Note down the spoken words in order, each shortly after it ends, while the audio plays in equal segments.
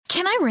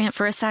Can I rant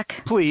for a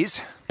sec?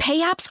 Please.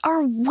 Pay apps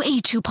are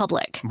way too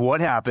public. What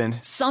happened?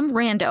 Some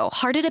rando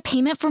hearted a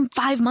payment from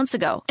 5 months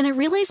ago, and I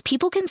realized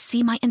people can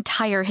see my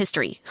entire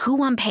history,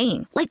 who I'm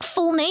paying, like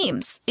full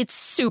names. It's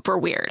super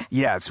weird.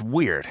 Yeah, it's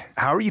weird.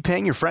 How are you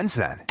paying your friends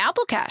then?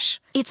 Apple Cash.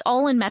 It's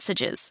all in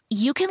messages.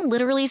 You can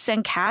literally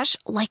send cash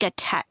like a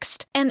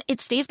text, and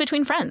it stays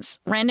between friends.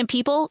 Random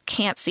people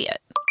can't see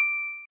it.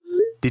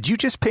 Did you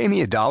just pay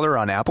me $1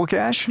 on Apple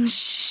Cash?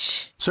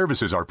 Shh.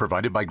 Services are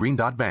provided by Green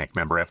Dot Bank.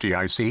 Member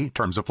FDIC.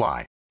 Terms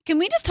apply. Can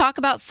we just talk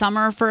about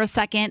summer for a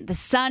second? The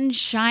sun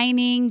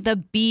shining, the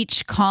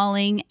beach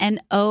calling, and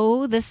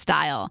oh, the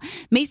style.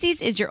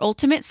 Macy's is your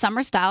ultimate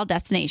summer style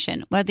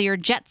destination, whether you're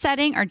jet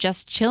setting or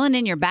just chilling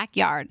in your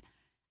backyard.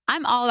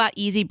 I'm all about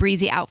easy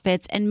breezy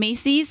outfits, and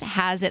Macy's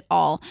has it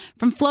all.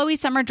 From flowy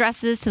summer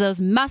dresses to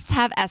those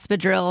must-have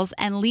espadrilles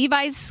and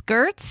Levi's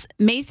skirts,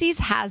 Macy's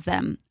has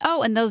them.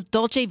 Oh, and those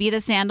Dolce Vita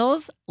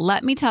sandals,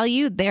 let me tell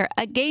you, they're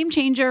a game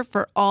changer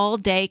for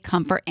all-day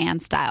comfort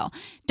and style.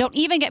 Don't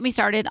even get me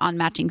started on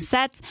matching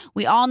sets.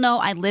 We all know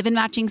I live in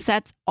matching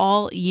sets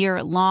all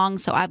year long,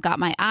 so I've got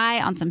my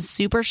eye on some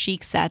super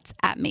chic sets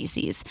at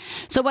Macy's.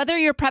 So whether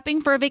you're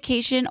prepping for a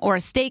vacation or a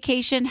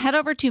staycation, head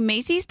over to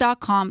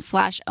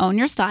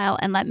Macy's.com/ownyourstyle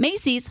and let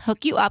Macy's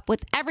hook you up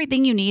with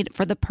everything you need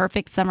for the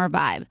perfect summer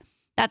vibe.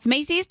 That's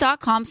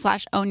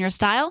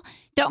Macy's.com/ownyourstyle.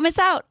 Don't miss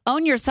out.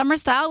 Own your summer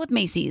style with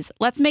Macy's.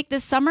 Let's make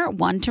this summer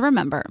one to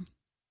remember.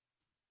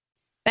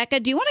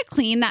 Becca, do you want to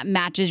clean that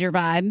matches your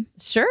vibe?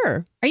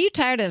 Sure. Are you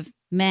tired of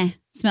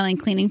smelling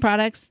cleaning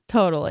products?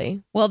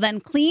 Totally. Well, then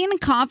clean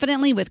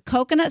confidently with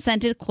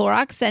coconut-scented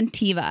Clorox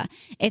Scentiva.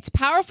 Its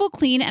powerful,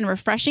 clean, and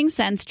refreshing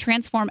scents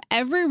transform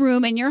every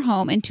room in your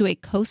home into a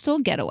coastal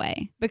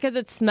getaway. Because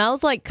it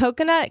smells like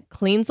coconut,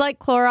 cleans like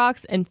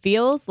Clorox, and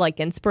feels like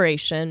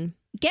inspiration.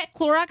 Get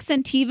Clorox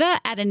Scentiva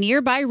at a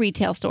nearby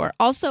retail store.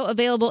 Also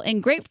available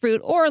in grapefruit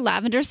or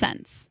lavender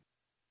scents.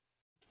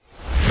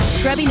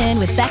 Scrubbing In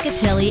with Becca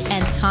Tilley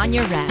and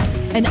Tanya Rad,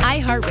 an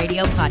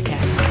iHeartRadio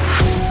podcast.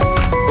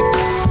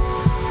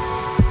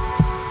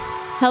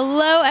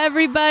 Hello,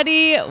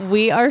 everybody.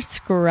 We are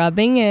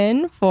scrubbing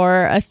in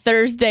for a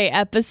Thursday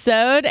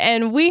episode,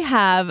 and we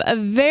have a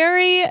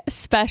very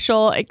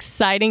special,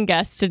 exciting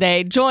guest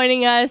today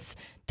joining us.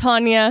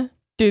 Tanya,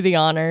 do the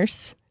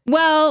honors.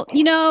 Well,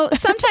 you know,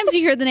 sometimes you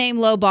hear the name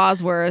Lo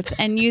Bosworth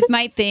and you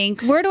might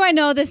think, where do I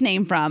know this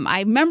name from? I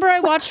remember I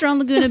watched her on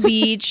Laguna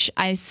Beach.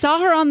 I saw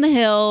her on the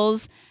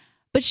hills.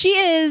 But she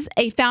is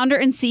a founder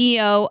and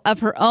CEO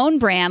of her own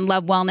brand,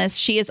 Love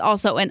Wellness. She is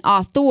also an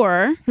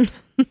author.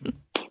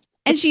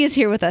 And she is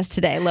here with us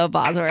today, Lo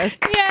Bosworth.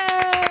 Yay!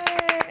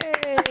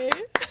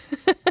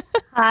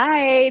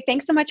 Hi,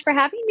 thanks so much for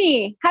having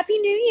me. Happy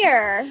New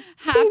Year.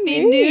 Happy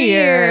New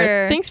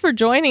Year. Thanks for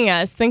joining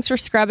us. Thanks for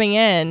scrubbing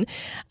in.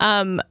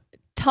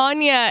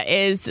 Tanya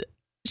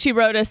she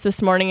wrote us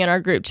this morning in our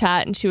group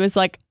chat and she was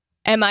like,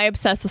 am I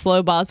obsessed with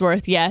Lo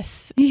Bosworth?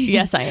 Yes.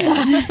 Yes, I am.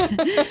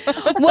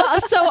 Well,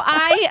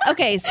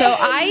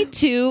 I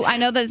too, I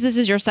know that this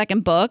is your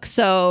second book.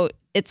 So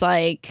it's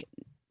like,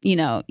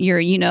 the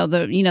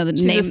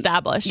She's name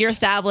established. You're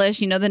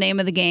established. You know the name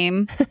of the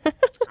game.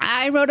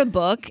 I wrote a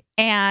book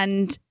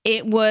and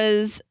it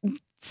was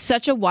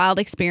such a wild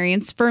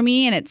experience for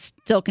me, and it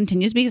still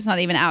continues because it's not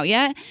even out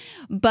yet.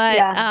 But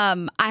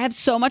I have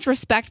so much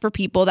respect for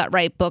people that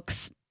write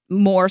books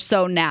more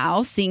so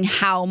now, seeing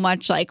how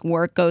much like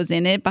work goes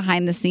in it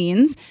behind the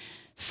scenes.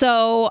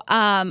 So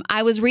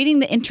I was reading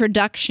the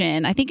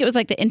introduction. I think it was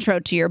like the intro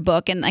to your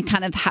book and like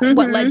kind of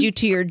what led you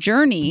to your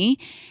journey.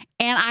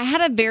 And I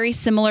had a very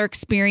similar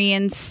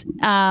experience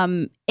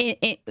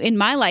in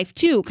my life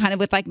too, kind of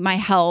with like my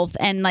health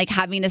and like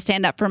having to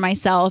stand up for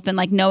myself and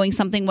like knowing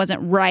something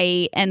wasn't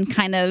right and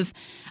kind of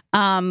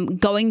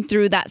going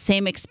through that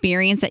same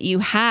experience that you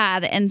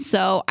had. And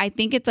so I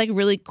think it's like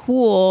really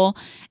cool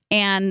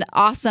and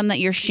awesome that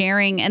you're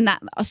sharing and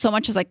that so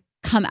much has like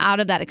come out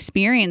of that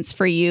experience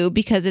for you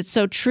because it's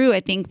so true.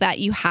 I think that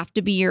you have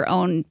to be your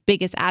own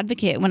biggest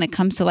advocate when it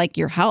comes to like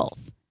your health.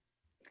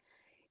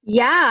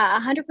 Yeah,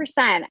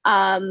 100%.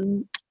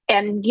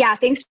 And yeah,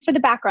 thanks for the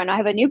background. I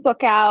have a new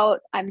book out.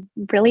 I'm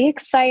really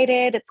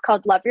excited. It's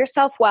called Love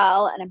Yourself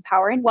Well, an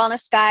empowering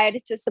wellness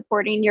guide to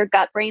supporting your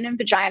gut, brain, and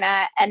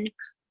vagina. And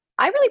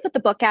I really put the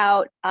book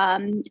out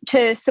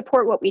to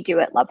support what we do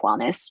at Love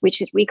Wellness,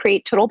 which is we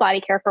create total body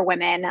care for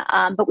women,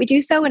 but we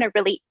do so in a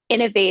really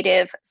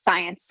innovative,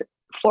 science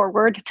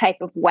forward type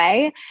of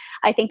way.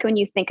 I think when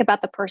you think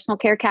about the personal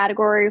care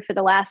category for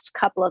the last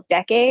couple of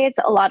decades,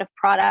 a lot of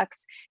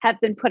products have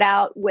been put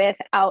out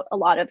without a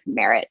lot of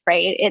merit,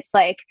 right? It's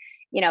like,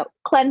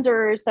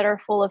 cleansers that are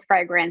full of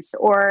fragrance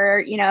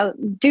or,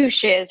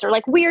 douches or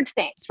like weird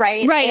things,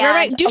 right?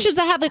 Right. Douches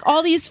that have like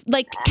all these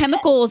like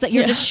chemicals that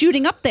you're just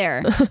shooting up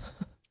there.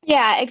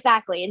 Yeah,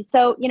 exactly. And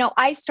so,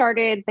 I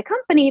started the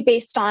company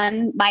based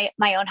on my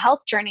own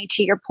health journey.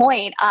 To your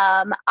point,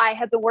 I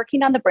have been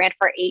working on the brand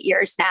for 8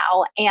 years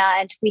now,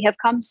 and we have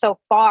come so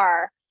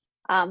far.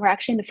 We're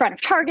actually in the front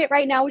of Target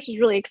right now, which is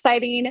really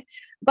exciting.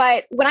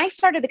 But when I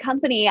started the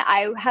company,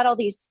 I had all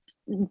these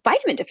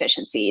vitamin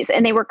deficiencies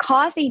and they were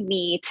causing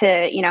me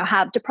to,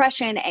 have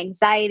depression,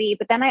 anxiety.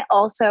 But then I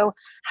also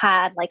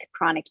had like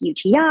chronic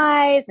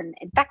UTIs and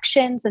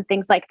infections and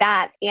things like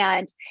that.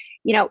 And,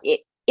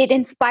 it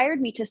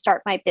inspired me to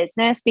start my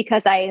business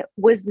because I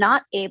was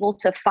not able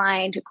to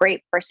find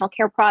great personal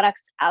care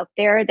products out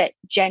there that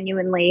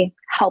genuinely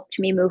helped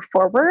me move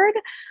forward.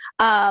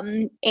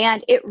 And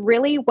it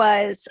really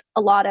was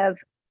a lot of,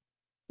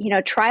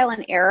 trial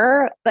and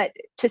error. But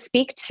to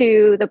speak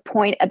to the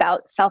point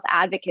about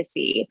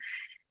self-advocacy,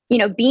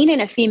 being in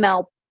a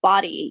female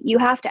body, you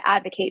have to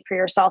advocate for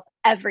yourself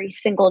every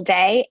single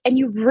day. And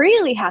you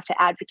really have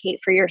to advocate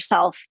for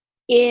yourself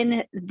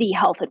in the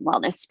health and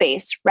wellness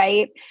space,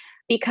 right?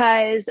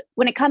 Because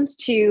when it comes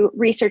to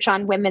research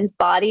on women's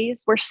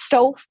bodies, we're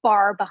so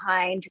far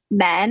behind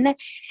men.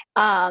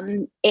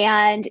 And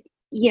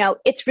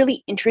it's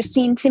really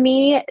interesting to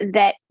me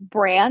that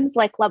brands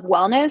like Love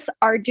Wellness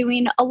are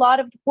doing a lot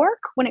of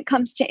work when it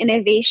comes to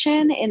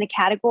innovation in the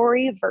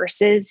category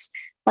versus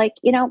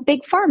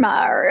big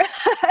pharma or,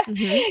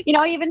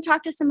 I even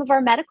talked to some of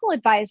our medical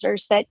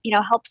advisors that,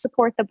 help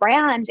support the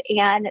brand,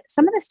 and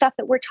some of the stuff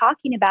that we're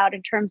talking about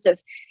in terms of,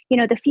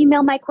 the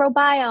female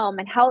microbiome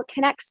and how it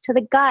connects to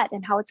the gut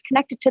and how it's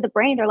connected to the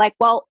brain. They're like,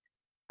 well,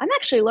 I'm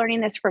actually learning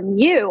this from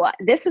you.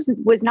 This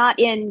was not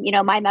in,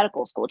 my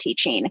medical school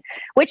teaching,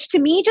 which to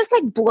me just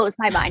like blows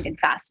my mind and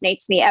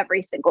fascinates me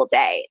every single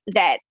day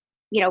that,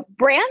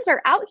 brands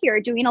are out here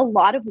doing a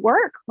lot of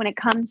work when it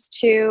comes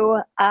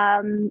to,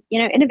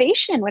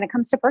 innovation, when it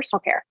comes to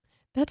personal care.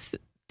 That's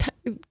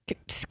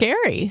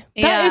scary.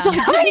 Yeah. That is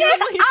like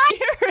genuinely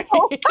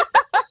scary.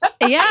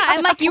 Yeah,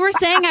 and like you were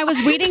saying, I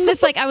was reading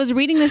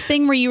this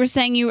thing where you were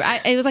saying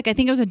it was like, I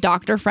think it was a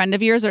doctor friend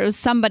of yours or it was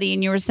somebody,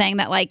 and you were saying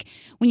that like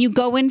when you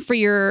go in for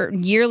your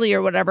yearly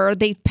or whatever,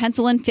 they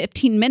pencil in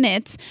 15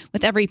 minutes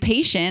with every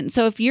patient.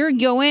 So if you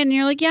go in and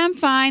you're like, yeah, I'm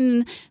fine,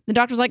 and the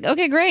doctor's like,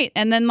 okay, great,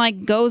 and then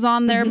like goes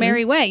on their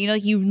merry way,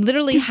 you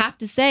literally have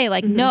to say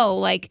like, no,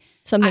 like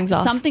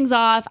something's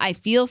off. I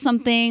feel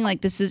something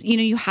like this is,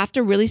 you have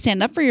to really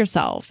stand up for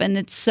yourself. And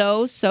it's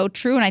so, so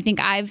true. And I think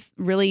I've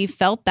really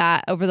felt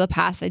that over the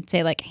past, I'd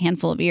say like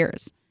handful of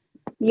years.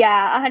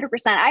 Yeah, 100%.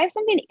 I have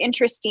something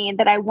interesting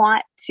that I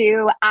want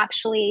to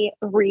actually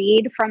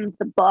read from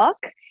the book.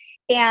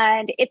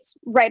 And it's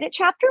right at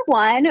chapter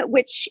 1,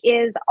 which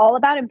is all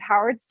about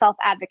empowered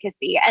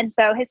self-advocacy. And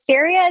so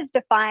hysteria is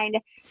defined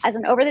as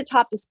an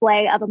over-the-top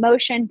display of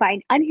emotion by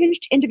an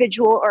unhinged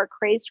individual or a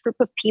crazed group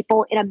of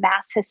people in a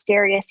mass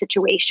hysteria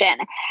situation.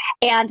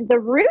 And the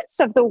roots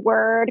of the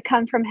word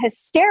come from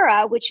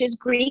hystera, which is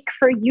Greek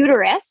for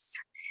uterus.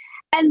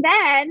 And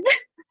then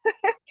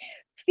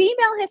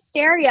female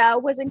hysteria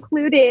was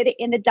included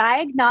in the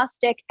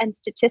Diagnostic and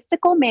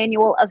Statistical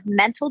Manual of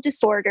Mental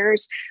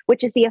Disorders,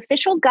 which is the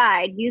official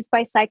guide used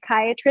by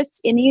psychiatrists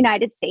in the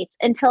United States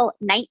until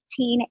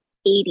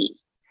 1980.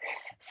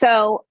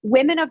 So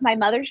women of my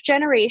mother's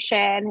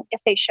generation,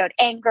 if they showed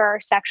anger,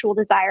 sexual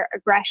desire,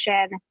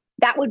 aggression,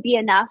 that would be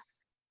enough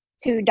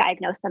to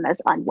diagnose them as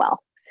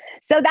unwell.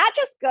 So that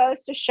just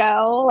goes to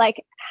show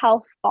like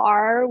how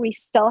far we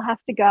still have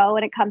to go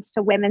when it comes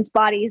to women's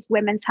bodies,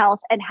 women's health,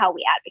 and how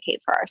we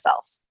advocate for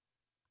ourselves.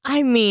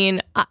 I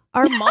mean,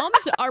 our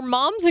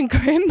moms and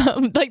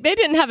grandma, like they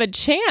didn't have a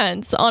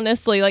chance,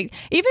 honestly. Like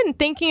even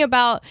thinking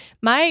about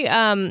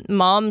my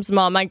mom's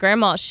mom, my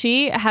grandma,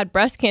 she had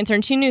breast cancer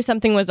and she knew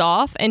something was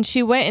off and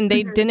she went and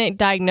they didn't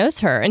diagnose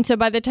her. And so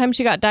by the time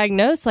she got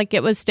diagnosed, like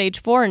it was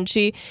stage 4 and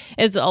she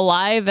is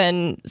alive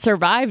and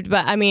survived.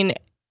 But I mean,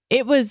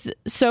 it was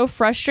so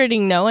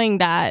frustrating knowing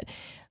that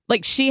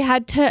like she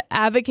had to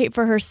advocate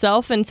for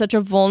herself in such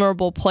a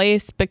vulnerable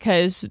place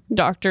because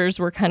doctors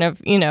were kind of,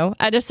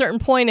 at a certain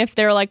point, if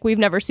they're like, we've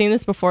never seen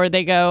this before,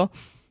 they go,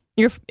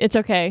 it's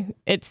okay.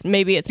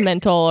 Maybe it's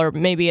mental or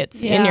maybe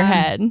it's in your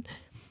head.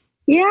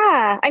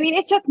 Yeah. I mean,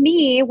 it took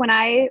me when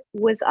I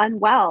was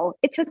unwell,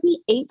 it took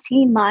me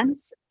 18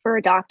 months for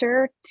a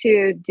doctor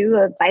to do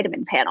a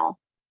vitamin panel.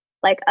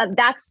 Like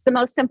that's the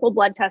most simple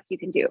blood test you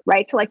can do,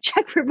 right? To like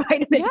check for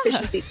vitamin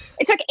deficiencies.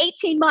 It took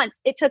 18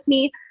 months. It took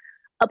me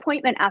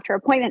appointment after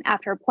appointment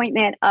after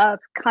appointment of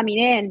coming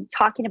in,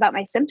 talking about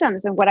my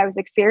symptoms and what I was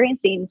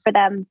experiencing for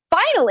them.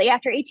 Finally,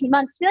 after 18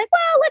 months, to be like,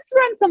 well, let's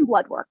run some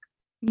blood work.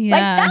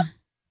 Yeah. Like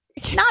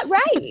that's not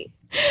right.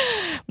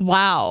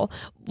 Wow.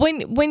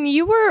 When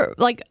you were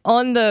like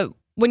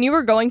when you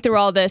were going through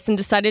all this and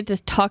decided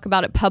to talk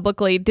about it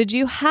publicly, did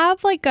you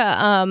have like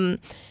a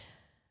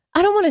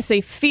I don't want to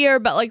say fear,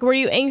 but like, were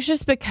you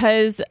anxious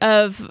because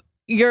of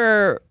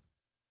your,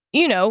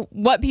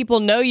 what people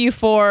know you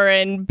for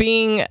and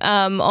being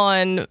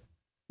on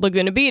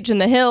Laguna Beach and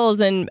the hills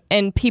and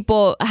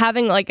people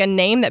having like a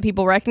name that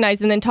people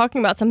recognize and then talking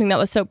about something that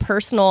was so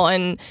personal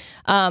and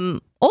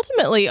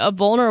ultimately a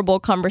vulnerable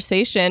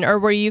conversation? Or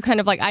were you kind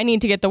of like, I need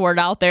to get the word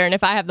out there, and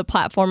if I have the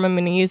platform, I'm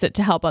going to use it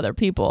to help other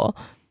people?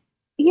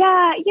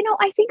 Yeah,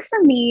 I think for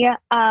me,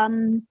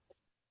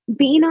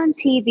 being on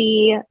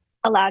TV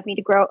allowed me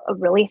to grow a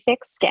really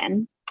thick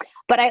skin.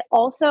 But I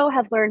also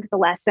have learned the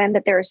lesson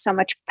that there is so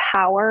much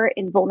power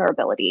in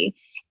vulnerability,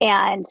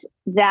 and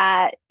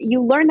that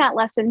you learn that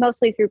lesson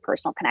mostly through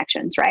personal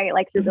connections, right?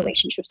 Like through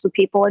relationships with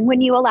people. And when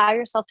you allow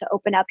yourself to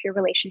open up, your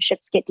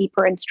relationships get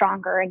deeper and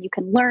stronger, and you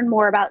can learn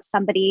more about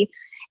somebody.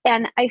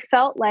 And I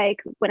felt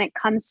like when it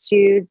comes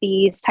to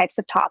these types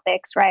of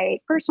topics,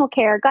 right? Personal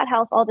care, gut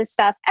health, all this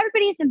stuff,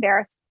 everybody's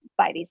embarrassed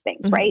by these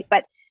things, right?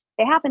 But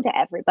they happen to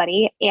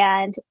everybody.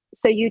 And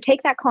so you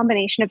take that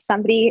combination of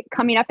somebody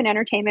coming up in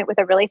entertainment with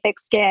a really thick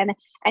skin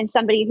and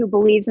somebody who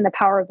believes in the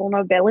power of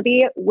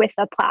vulnerability with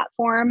a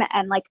platform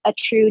and like a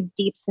true,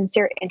 deep,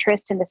 sincere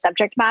interest in the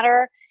subject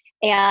matter.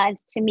 And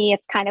to me,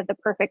 it's kind of the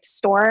perfect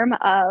storm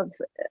of,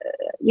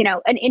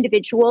 an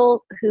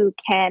individual who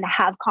can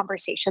have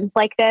conversations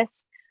like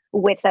this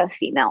with a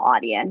female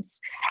audience.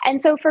 And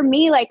so for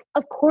me, like,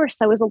 of course,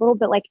 I was a little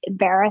bit like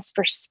embarrassed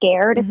or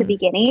scared at the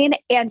beginning.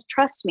 And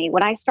trust me,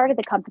 when I started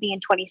the company in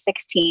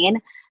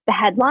 2016, the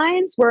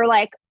headlines were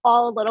like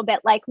all a little bit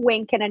like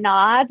wink and a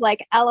nod, like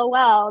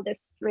LOL,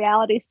 this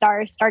reality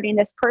star is starting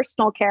this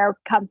personal care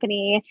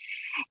company.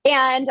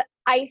 And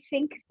I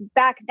think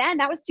back then,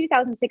 that was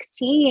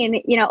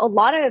 2016, a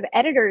lot of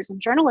editors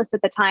and journalists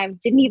at the time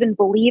didn't even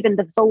believe in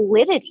the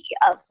validity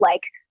of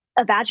like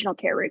a vaginal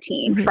care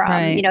routine from,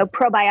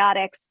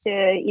 probiotics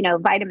to,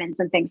 vitamins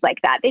and things like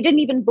that. They didn't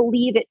even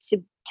believe it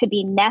to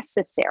be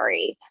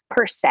necessary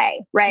per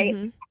se. Right.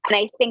 And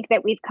I think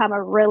that we've come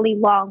a really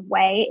long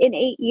way in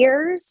 8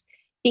 years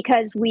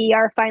because we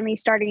are finally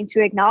starting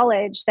to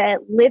acknowledge that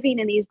living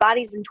in these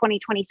bodies in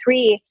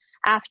 2023,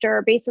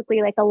 after basically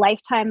like a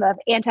lifetime of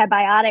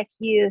antibiotic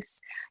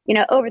use,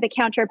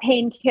 over-the-counter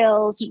pain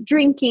kills,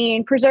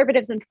 drinking,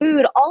 preservatives and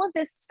food, all of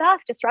this stuff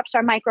disrupts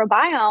our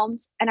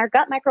microbiomes, and our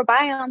gut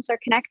microbiomes are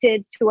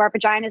connected to our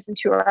vaginas and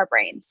to our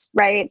brains,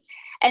 right?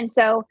 And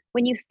so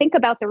when you think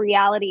about the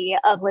reality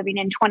of living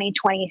in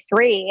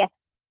 2023,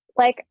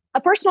 like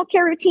a personal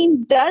care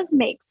routine does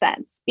make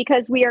sense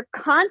because we are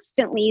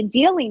constantly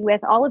dealing with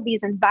all of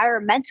these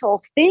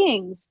environmental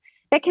things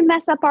that can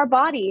mess up our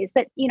bodies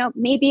that,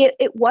 maybe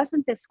it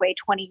wasn't this way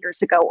 20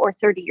 years ago or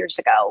 30 years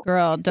ago.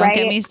 Girl, don't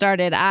get me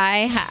started.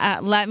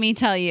 Let me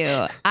tell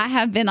you, I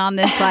have been on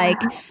this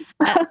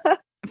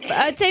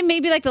I'd say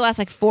maybe like the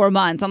last 4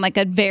 months on like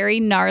a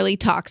very gnarly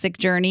toxic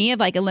journey of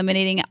like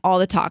eliminating all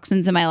the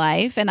toxins in my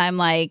life. And I'm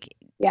like,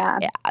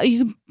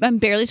 I'm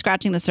barely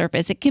scratching the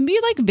surface. It can be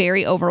like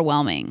very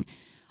overwhelming,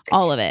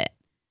 all of it.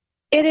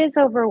 It is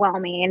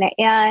overwhelming.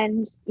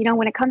 And,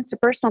 when it comes to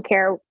personal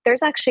care,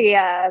 there's actually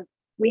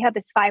we have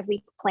this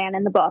 5-week plan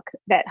in the book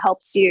that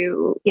helps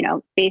you,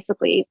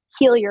 basically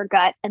heal your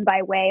gut. And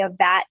by way of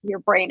that, your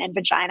brain and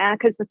vagina,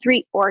 because the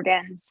 3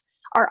 organs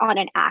are on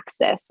an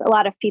axis. A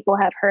lot of people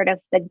have heard of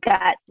the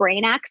gut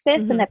brain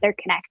axis and that they're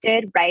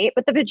connected, right?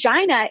 But the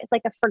vagina is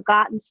like a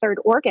forgotten 3rd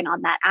organ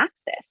on that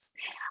axis.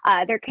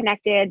 They're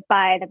connected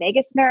by the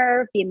vagus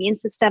nerve, the immune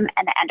system,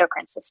 and the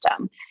endocrine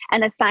system.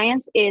 And the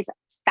science is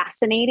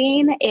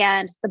fascinating.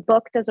 And the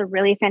book does a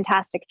really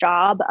fantastic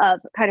job of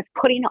kind of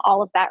putting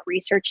all of that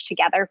research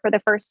together for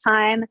the first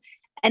time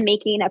and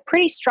making a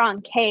pretty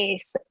strong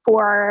case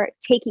for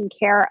taking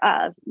care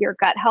of your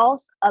gut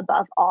health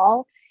above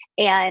all.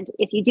 And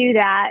if you do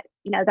that,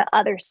 the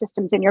other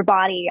systems in your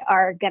body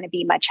are going to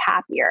be much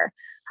happier.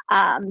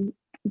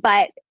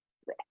 But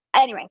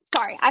anyway,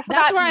 sorry, I forgot.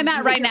 That's where I'm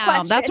at right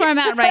now. That's where I'm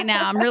at right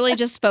now. I'm really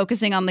just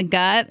focusing on the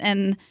gut,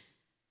 and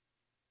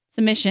it's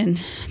a mission.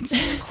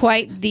 It's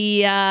quite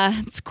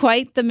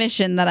the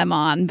mission that I'm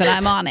on, but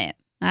I'm on it.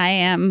 I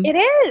am. It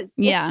is.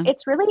 Yeah.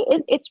 It's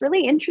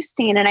really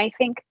interesting. And I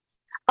think,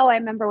 I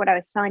remember what I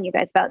was telling you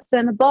guys about. So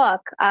in the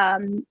book,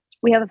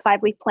 we have a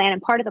 5-week plan,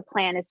 and part of the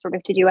plan is sort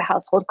of to do a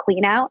household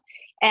clean out.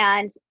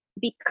 And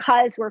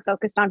because we're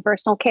focused on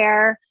personal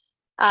care,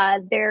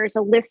 there's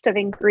a list of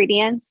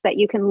ingredients that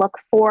you can look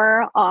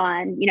for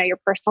on, your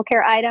personal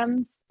care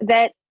items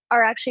that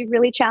are actually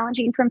really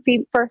challenging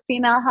for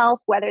female health,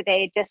 whether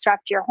they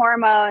disrupt your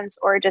hormones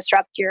or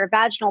disrupt your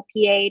vaginal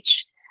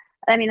pH.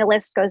 I mean, the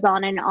list goes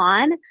on and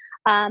on.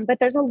 But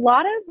there's a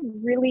lot of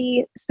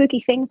really spooky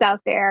things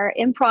out there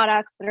in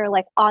products that are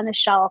like on the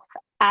shelf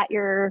at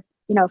your,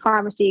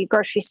 pharmacy,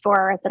 grocery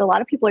store that a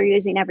lot of people are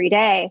using every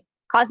day,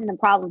 causing them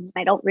problems.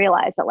 And they don't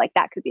realize that like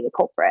that could be the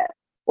culprit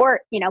or,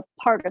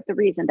 part of the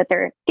reason that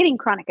they're getting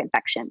chronic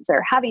infections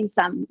or having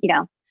some,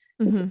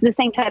 the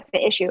same type of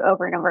issue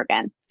over and over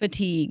again.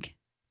 Fatigue.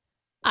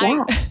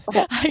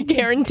 I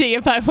guarantee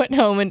if I went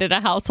home and did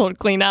a household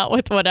clean out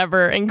with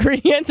whatever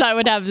ingredients, I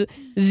would have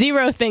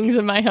 0 things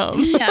in my home.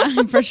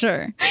 Yeah, for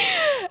sure.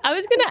 I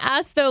was going to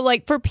ask though,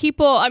 like for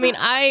people,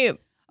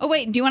 Oh,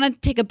 wait, do you want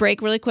to take a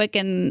break really quick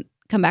and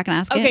come back and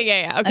ask Okay, it?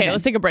 yeah. Okay,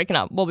 let's take a break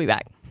and we'll be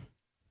back.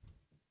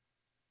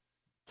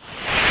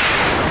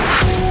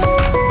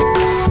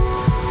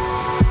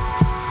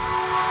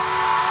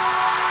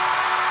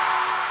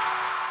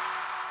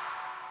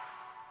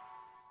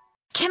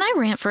 Can I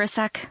rant for a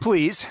sec?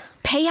 Please.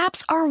 Pay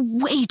apps are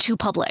way too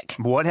public.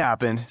 What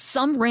happened?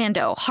 Some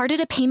rando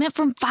hearted a payment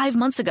from 5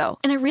 months ago,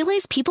 and I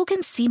realized people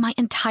can see my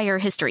entire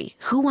history,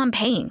 who I'm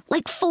paying,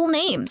 like full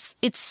names.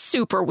 It's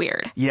super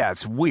weird. Yeah,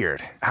 it's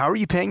weird. How are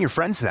you paying your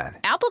friends then?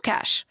 Apple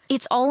Cash.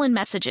 It's all in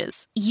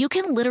messages. You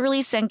can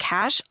literally send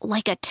cash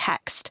like a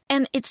text,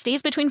 and it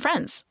stays between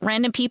friends.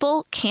 Random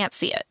people can't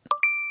see it.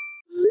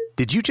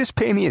 Did you just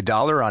pay me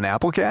 $1 on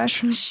Apple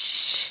Cash?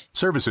 Shh.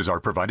 Services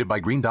are provided by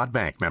Green Dot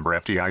Bank, member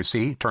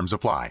FDIC. Terms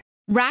apply.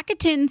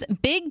 Rakuten's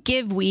Big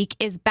Give Week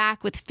is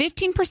back with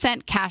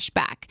 15% cash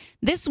back.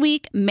 This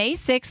week, May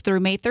 6th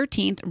through May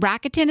 13th,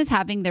 Rakuten is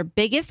having their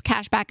biggest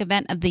cashback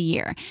event of the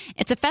year.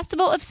 It's a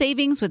festival of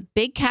savings with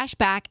big cash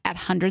back at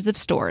hundreds of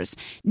stores.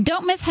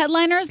 Don't miss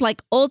headliners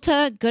like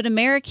Ulta, Good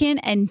American,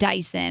 and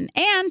Dyson,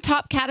 and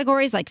top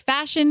categories like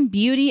fashion,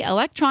 beauty,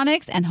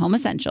 electronics, and home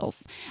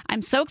essentials.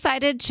 I'm so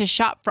excited to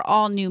shop for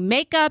all new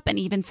makeup and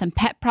even some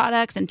pet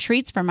products and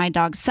treats for my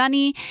dog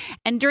Sunny.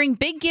 And during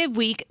Big Give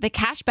Week, the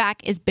cash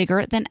back is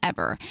bigger than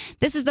ever.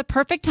 This is the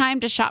perfect time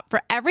to shop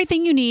for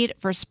everything you need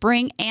for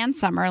spring and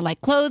summer, like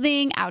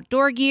clothing,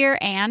 outdoor gear,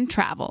 and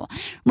travel.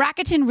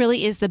 Rakuten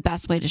really is the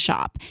best way to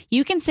shop.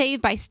 You can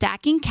save by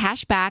stacking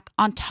cash back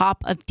on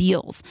top of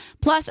deals.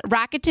 Plus,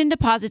 Rakuten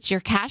deposits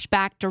your cash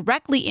back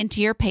directly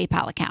into your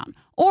PayPal account,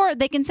 or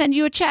they can send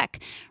you a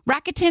check.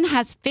 Rakuten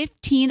has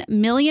 15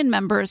 million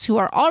members who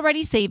are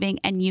already saving,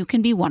 and you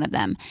can be one of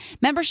them.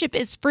 Membership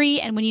is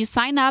free, and when you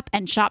sign up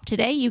and shop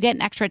today, you get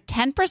an extra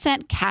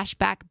 10% cash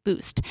back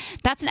boost.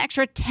 That's an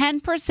extra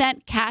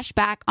 10% cash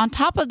back on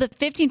top of the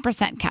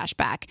 15% cash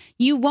back.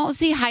 You won't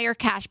see higher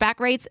cash back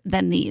rates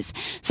than these.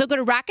 So go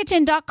to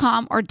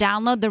Rakuten.com or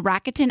download the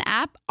Rakuten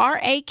app,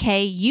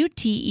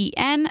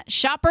 Rakuten.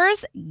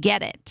 Shoppers,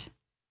 get it.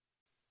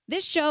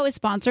 This show is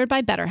sponsored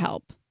by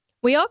BetterHelp.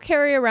 We all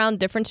carry around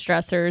different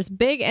stressors,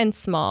 big and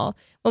small.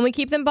 When we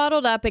keep them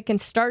bottled up, it can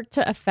start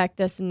to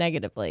affect us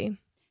negatively.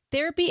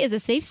 Therapy is a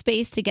safe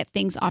space to get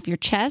things off your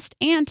chest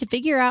and to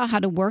figure out how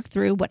to work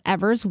through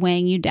whatever's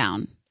weighing you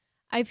down.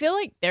 I feel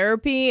like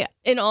therapy,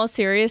 in all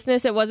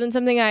seriousness, it wasn't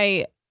something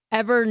I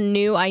ever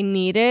knew I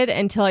needed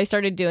until I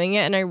started doing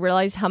it, and I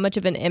realized how much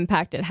of an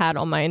impact it had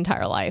on my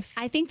entire life.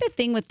 I think the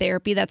thing with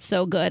therapy that's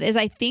so good is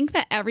I think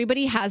that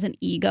everybody has an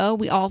ego.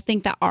 We all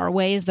think that our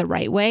way is the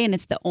right way and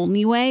it's the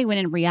only way, when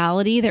in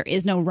reality, there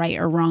is no right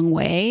or wrong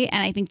way.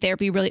 And I think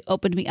therapy really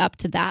opened me up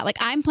to that. Like,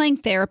 I'm playing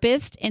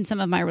therapist in some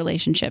of my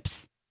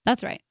relationships.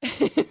 That's right.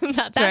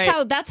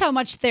 That's how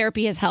much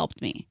therapy has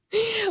helped me.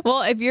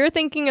 Well, if you're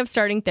thinking of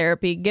starting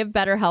therapy, give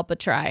BetterHelp a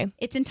try.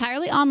 It's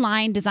entirely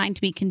online, designed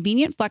to be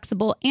convenient,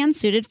 flexible, and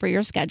suited for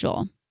your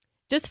schedule.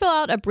 Just fill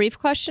out a brief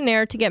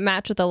questionnaire to get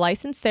matched with a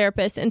licensed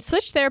therapist and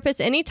switch therapists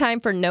anytime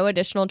for no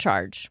additional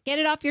charge. Get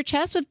it off your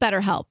chest with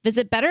BetterHelp.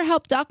 Visit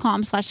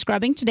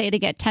BetterHelp.com/scrubbing today to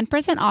get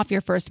 10% off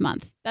your first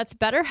month. That's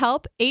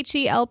BetterHelp,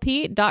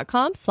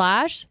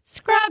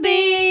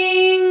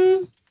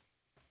 HELP.com/scrubbing.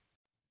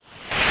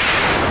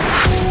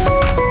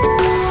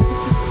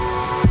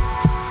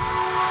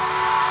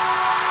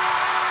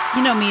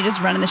 You know me, just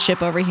running the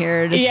ship over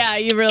here. Yeah,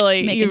 you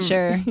really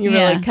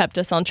really kept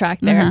us on track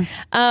there.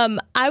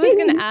 I was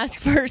going to ask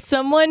for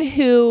someone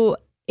who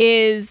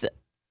is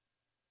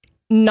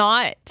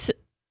not.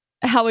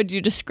 How would you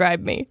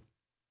describe me?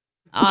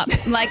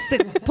 Like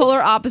the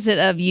polar opposite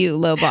of you,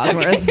 Lo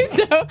Bosworth. Okay,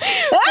 so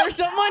for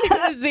someone who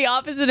is the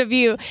opposite of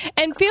you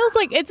and feels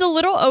like it's a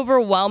little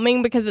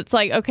overwhelming because it's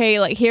like,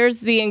 okay, like here's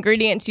the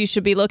ingredients you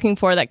should be looking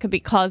for that could be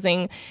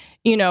causing,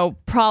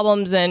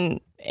 problems in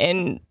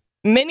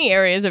many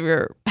areas of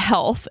your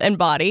health and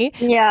body.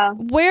 Yeah.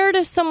 Where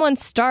does someone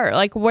start?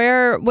 Like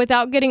where,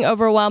 without getting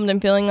overwhelmed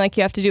and feeling like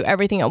you have to do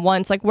everything at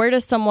once, like where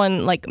does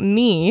someone like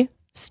me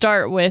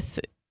start with,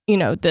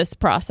 this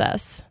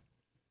process?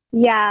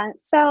 Yeah.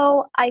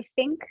 So I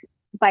think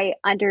by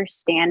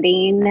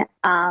understanding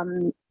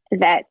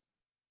that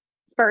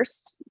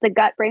first, the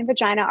gut, brain,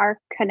 vagina are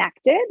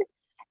connected,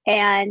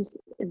 and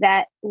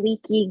that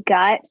leaky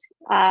gut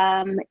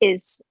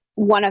is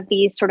one of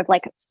these sort of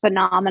like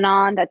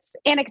phenomenon that's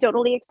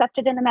anecdotally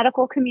accepted in the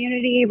medical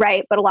community,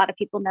 right? But a lot of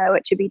people know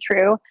it to be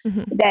true.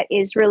 Mm-hmm. That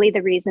is really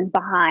the reason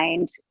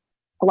behind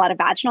a lot of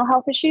vaginal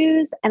health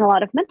issues and a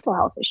lot of mental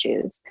health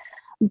issues.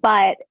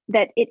 But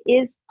that it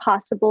is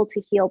possible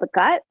to heal the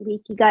gut.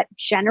 Leaky gut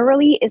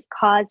generally is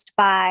caused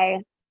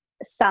by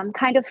some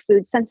kind of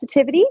food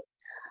sensitivity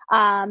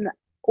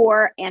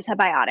or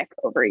antibiotic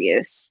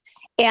overuse.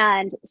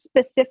 And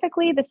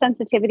specifically, the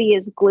sensitivity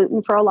is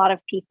gluten for a lot of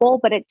people,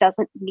 but it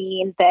doesn't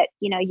mean that,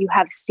 you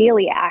have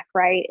celiac,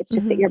 right? It's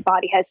just that your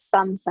body has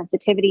some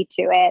sensitivity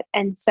to it.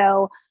 And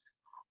so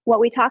what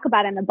we talk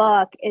about in the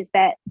book is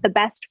that the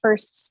best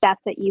first step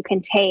that you can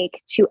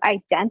take to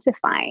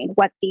identifying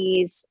what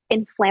these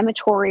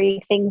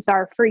inflammatory things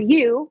are for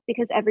you,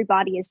 because every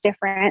body is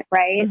different,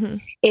 right,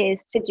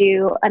 is to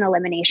do an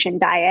elimination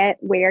diet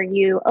where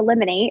you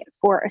eliminate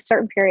for a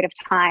certain period of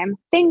time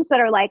things that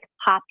are like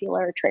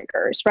popular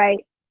triggers,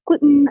 right?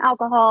 Gluten,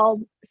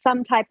 alcohol,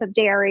 some type of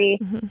dairy,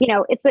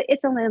 it's a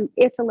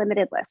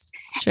limited list.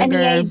 Sugar. And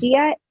the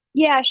idea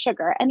Yeah,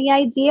 sugar. And the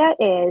idea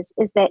is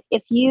that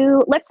if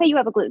you, let's say you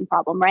have a gluten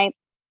problem, right?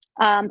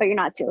 But you're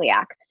not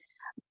celiac.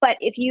 But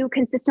if you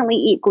consistently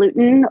eat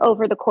gluten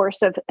over the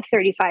course of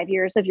 35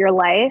 years of your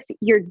life,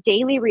 your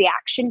daily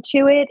reaction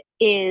to it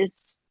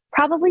is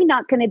probably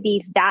not going to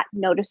be that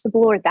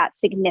noticeable or that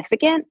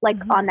significant, like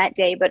on that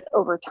day, but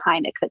over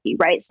time it could be,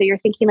 right? So you're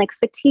thinking like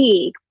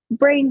fatigue,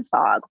 brain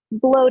fog,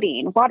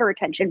 bloating, water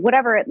retention,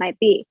 whatever it might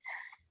be.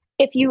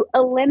 If you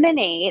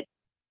eliminate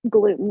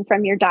gluten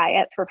from your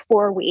diet for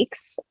 4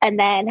 weeks, and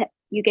then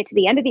you get to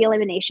the end of the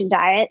elimination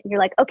diet, and you're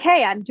like,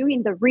 okay, I'm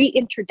doing the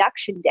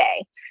reintroduction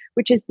day,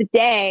 which is the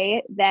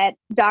day that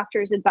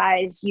doctors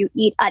advise you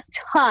eat a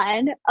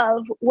ton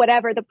of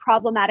whatever the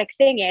problematic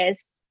thing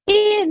is,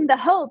 in the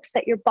hopes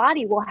that your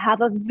body will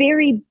have a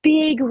very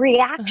big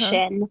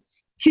reaction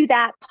to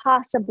that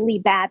possibly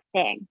bad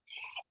thing.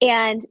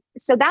 And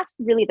so that's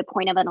really the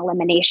point of an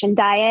elimination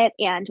diet,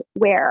 and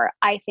where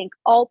I think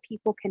all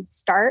people can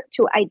start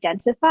to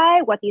identify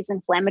what these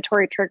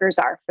inflammatory triggers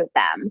are for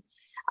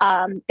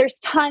them. There's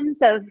tons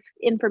of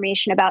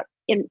information about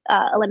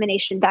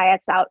elimination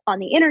diets out on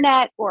the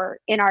internet or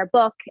in our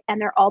book, and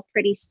they're all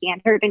pretty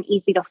standard and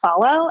easy to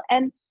follow.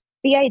 And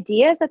the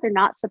idea is that they're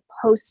not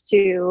supposed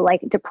to like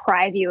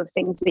deprive you of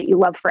things that you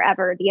love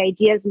forever. The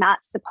idea is not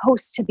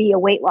supposed to be a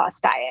weight loss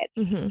diet.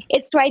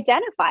 It's to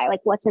identify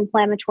like what's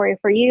inflammatory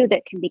for you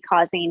that can be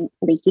causing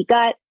leaky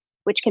gut,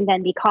 which can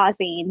then be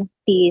causing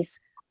these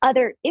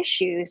other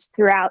issues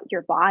throughout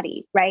your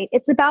body, right?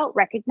 It's about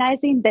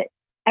recognizing that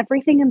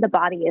everything in the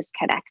body is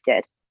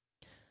connected.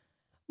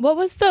 What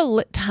was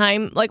the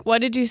time? Like, what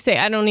did you say?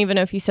 I don't even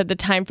know if you said the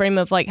time frame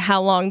of like how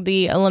long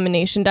the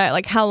elimination diet,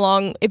 like how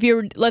long, if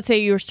you're, let's say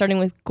you were starting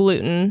with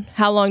gluten,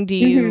 how long do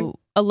you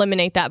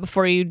eliminate that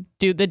before you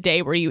do the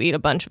day where you eat a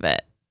bunch of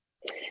it?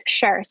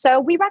 Sure. So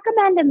we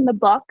recommend in the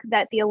book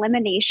that the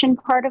elimination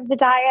part of the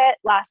diet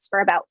lasts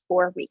for about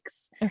 4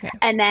 weeks.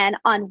 And then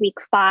on week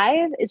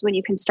 5 is when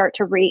you can start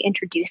to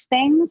reintroduce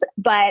things.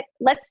 But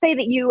let's say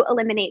that you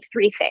eliminate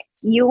 3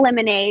 things. You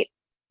eliminate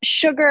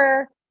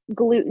sugar,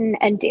 gluten,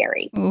 and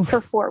dairy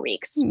for 4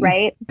 weeks,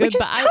 right? Which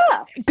is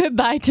tough.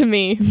 Goodbye to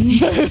me.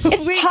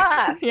 It's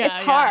tough. It's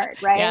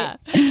hard, right? Yeah.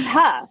 It's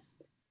tough.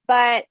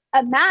 But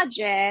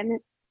imagine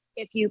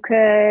if you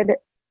could,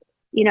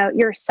 you know,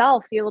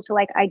 yourself be able to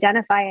like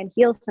identify and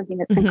heal something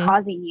that's been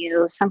causing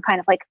you some kind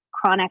of like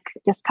chronic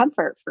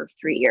discomfort for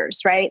 3 years,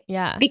 right?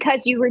 Yeah.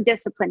 Because you were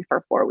disciplined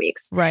for 4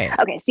 weeks. Right.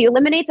 Okay. So you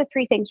eliminate the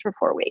 3 things for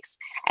 4 weeks.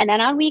 And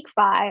then on week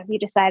 5, you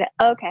decide,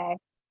 okay,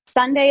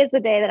 Sunday is the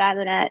day that I'm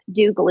going to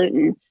do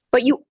gluten,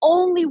 but you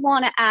only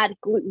want to add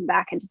gluten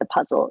back into the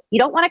puzzle. You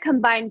don't want to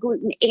combine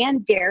gluten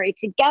and dairy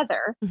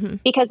together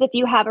because if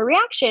you have a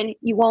reaction,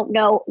 you won't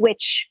know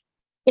which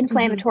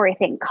inflammatory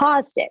thing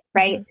caused it,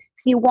 right?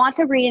 So you want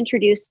to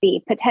reintroduce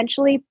the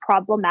potentially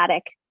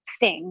problematic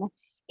thing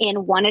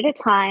in one at a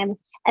time.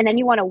 And then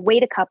you want to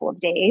wait a couple of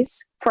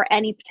days for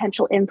any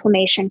potential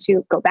inflammation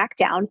to go back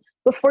down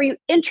before you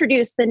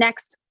introduce the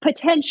next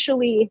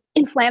potentially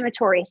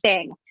inflammatory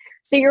thing.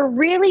 So you're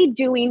really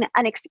doing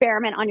an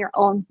experiment on your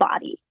own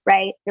body,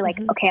 right? You're like,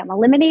 okay, I'm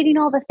eliminating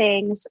all the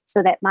things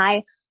so that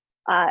my,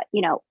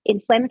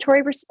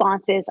 inflammatory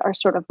responses are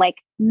sort of like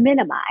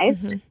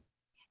minimized.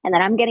 And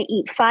then I'm going to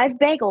eat 5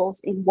 bagels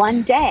in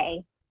one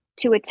day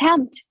to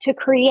attempt to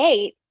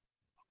create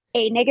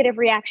a negative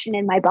reaction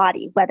in my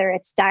body, whether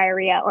it's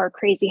diarrhea or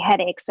crazy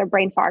headaches or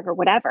brain fog or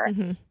whatever.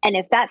 And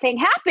if that thing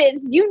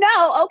happens, you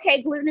know,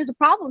 okay, gluten is a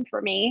problem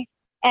for me.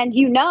 And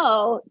you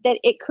know that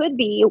it could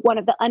be one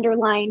of the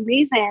underlying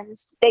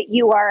reasons that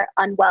you are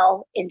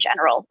unwell in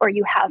general, or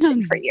you have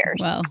been for years.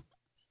 Well,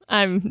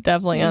 I'm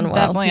definitely unwell.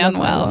 Definitely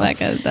unwell.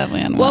 Becca's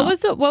definitely unwell.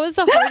 What was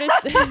the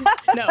hardest?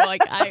 No,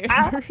 like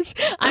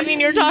I mean,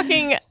 you're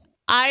talking.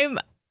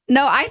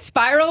 No, I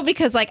spiral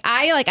because I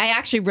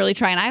actually really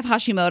try, and I have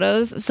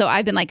Hashimoto's, so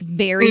I've been like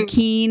very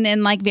keen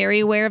and like very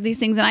aware of these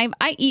things, and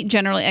I eat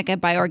generally like I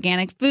buy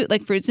organic food,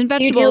 like fruits and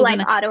vegetables. You do like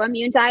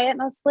autoimmune diet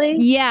mostly?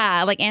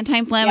 Yeah, like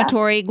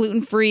anti-inflammatory,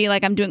 gluten-free,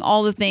 like I'm doing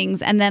all the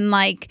things, and then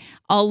like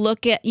I'll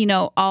look at,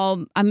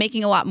 I'm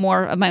making a lot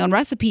more of my own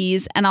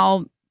recipes, and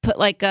I'll put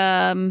like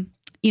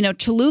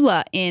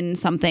Cholula in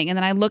something, and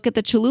then I look at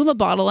the Cholula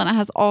bottle and it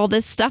has all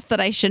this stuff that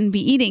I shouldn't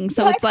be eating,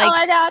 so it's like, oh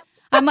my God.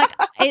 I'm like,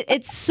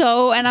 it's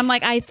so, and I'm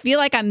like, I feel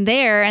like I'm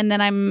there, and then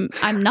I'm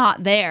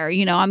not there.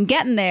 I'm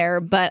getting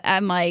there, but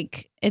I'm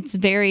like, it's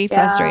very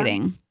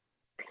frustrating.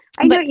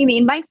 I know what you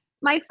mean.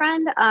 My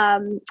friend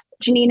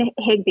Janine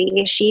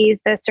Higby,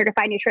 she's the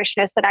certified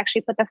nutritionist that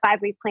actually put the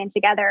 5-week plan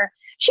together.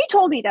 She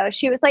told me though,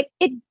 she was like,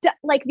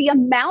 like the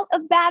amount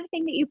of bad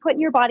thing that you put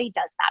in your body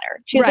does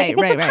matter. She was like, if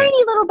it's a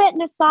tiny little bit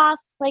in a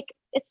sauce, like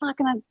it's not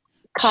going to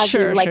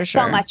cause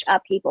so much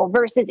upheaval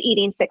versus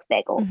eating 6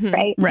 bagels,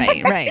 right?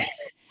 Right.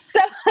 So,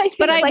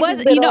 I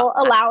was,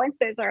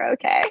 allowances are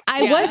okay.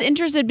 I was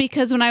interested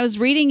because when I was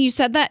reading, you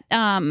said that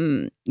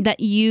that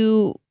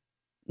you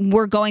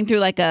were going through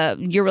like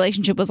your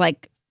relationship was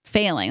like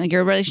failing, like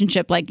your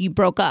relationship, like you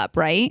broke up,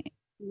 right?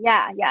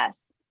 Yeah. Yes.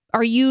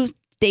 Are you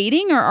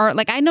dating or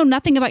like I know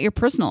nothing about your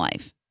personal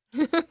life?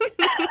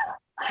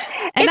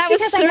 And I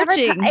was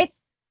searching.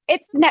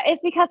 It's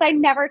because I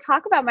never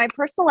talk about my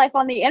personal life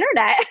on the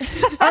internet.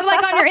 Or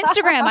like on your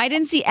Instagram, I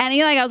didn't see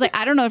any. Like I was like,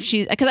 I don't know if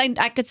she's, because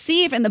I could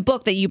see if in the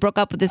book that you broke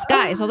up with this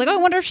guy. So I was like, oh,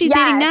 I wonder if she's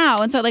dating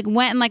now. And so I like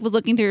went and like was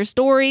looking through your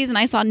stories, and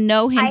I saw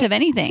no hint of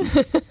anything.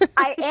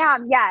 I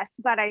am, yes,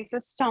 but I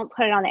just don't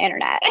put it on the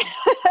internet.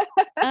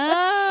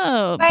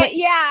 Oh, but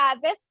yeah,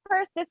 this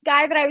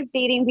guy that I was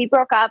dating, we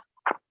broke up.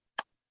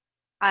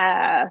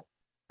 In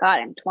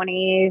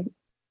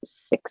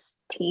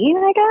 2016,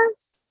 I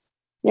guess.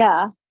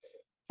 Yeah.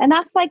 And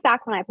that's like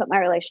back when I put my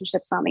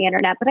relationships on the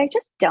internet, but I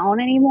just don't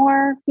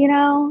anymore. You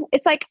know,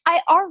 it's like I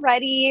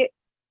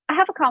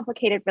have a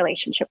complicated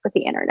relationship with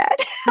the internet.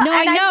 No,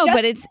 I know,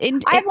 but I've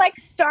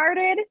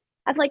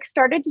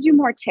started to do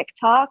more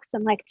TikToks,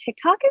 and like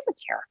TikTok is a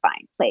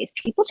terrifying place.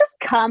 People just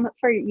come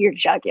for your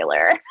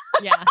jugular.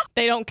 Yeah,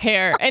 they don't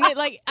care. And it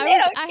like I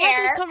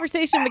had this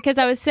conversation because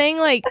I was saying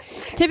like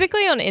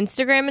typically on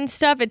Instagram and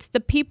stuff, it's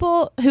the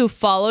people who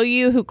follow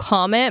you who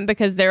comment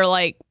because they're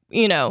like,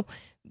 you know,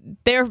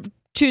 they're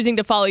choosing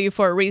to follow you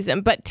for a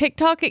reason. But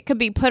TikTok, it could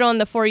be put on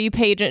the For You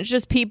page, and it's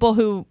just people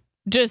who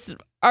just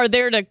are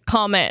there to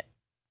comment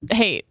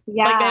hate.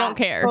 Yeah, like they don't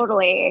care.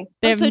 Totally.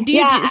 So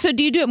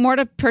do you do it more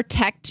to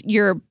protect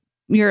your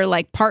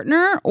like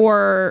partner,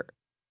 or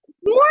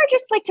more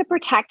just like to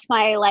protect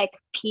my like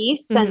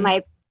peace and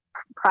my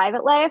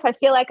private life? I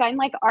feel like I'm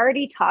like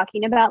already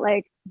talking about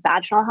like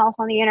vaginal health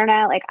on the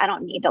internet. Like I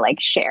don't need to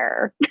like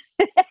share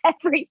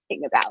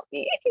everything about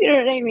me. You know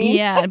what I mean?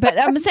 Yeah, but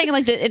I'm saying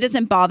like it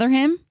doesn't bother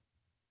him.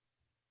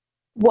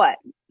 What?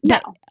 No.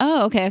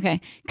 Oh,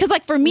 okay. Because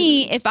like for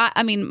me, if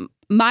I mean,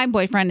 my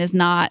boyfriend is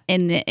not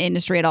in the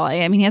industry at all.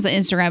 I mean, he has an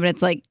Instagram, but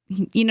it's like,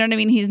 you know what I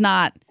mean? He's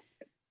not,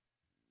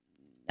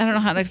 I don't know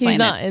how to explain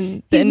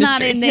it. He's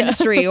not in the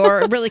industry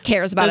or really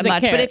cares about it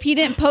much. But if he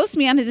didn't post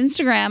me on his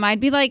Instagram, I'd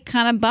be like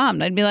kind of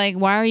bummed. I'd be like,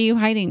 why are you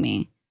hiding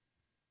me?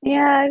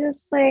 Yeah,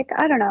 just like,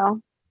 I don't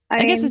know.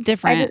 I guess it's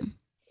different.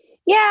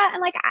 Yeah.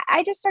 And like,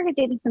 I just started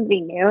dating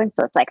somebody new. And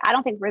so it's like, I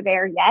don't think we're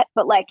there yet.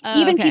 But like,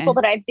 even people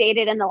that I've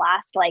dated in the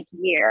last like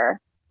year,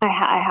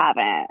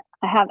 I'm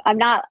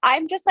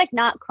just like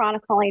not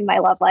chronicling my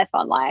love life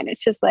online.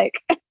 It's just like,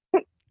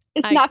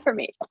 it's not for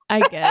me. I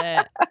get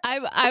it.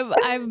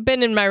 I've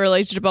been in my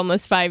relationship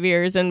almost 5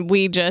 years, and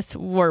we just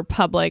were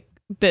public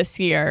this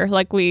year.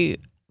 Like we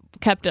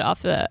kept it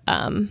off the,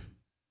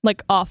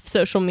 like off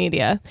social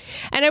media.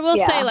 And I will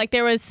say like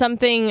there was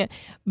something,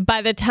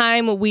 by the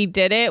time we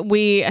did it,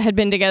 we had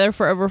been together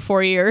for over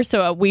 4 years.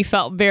 So we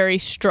felt very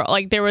strong.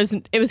 Like it was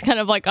kind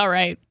of like, all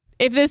right,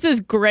 if this is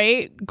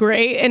great.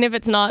 And if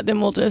it's not, then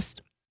we'll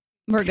just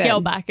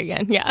scale back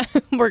again. Yeah,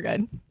 we're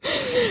good.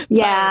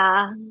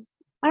 Yeah.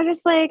 I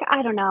just like,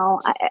 I don't know.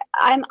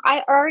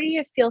 I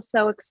already feel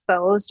so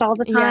exposed all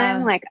the time.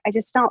 Yeah. Like, I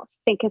just don't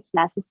think it's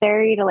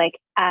necessary to like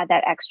add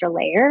that extra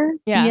layer.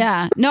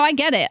 Yeah. No, I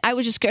get it. I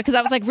was just, because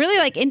I was like, really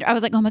like, I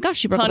was like, oh my gosh,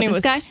 she broke up with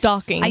this guy.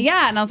 Stalking.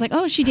 Yeah. And I was like,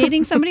 oh, is she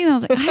dating somebody? And I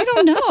was like, I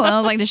don't know. And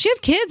I was like, does she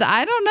have kids?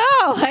 I don't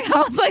know. Like,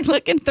 I was like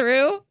looking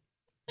through.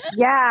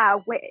 Yeah.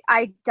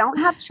 I don't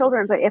have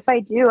children, but if I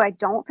do, I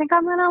don't think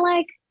I'm going to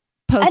like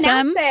post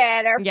announce them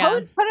it or put it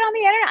on the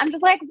internet. I'm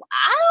just like,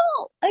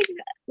 wow, like,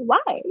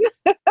 why?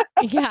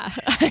 Yeah,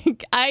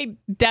 I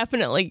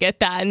definitely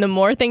get that. And the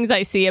more things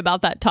I see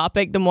about that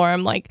topic, the more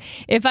I'm like,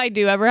 if I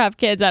do ever have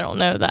kids, I don't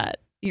know that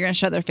you're gonna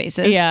show their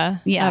faces. Yeah.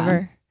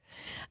 Ever.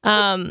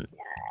 Like,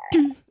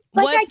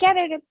 I get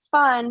it. It's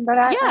fun, but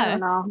I don't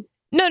know.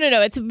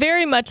 No. It's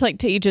very much like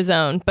to each his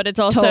own. But it's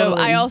also,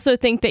 I also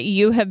think that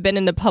you have been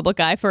in the public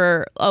eye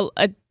for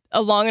a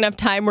long enough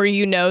time where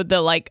you know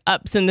the like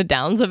ups and the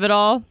downs of it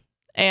all.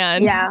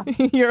 And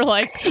you're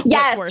like,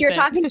 yes, you're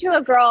talking to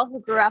a girl who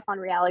grew up on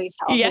reality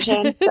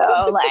television. Yes.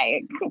 So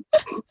like,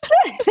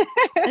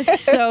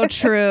 it's so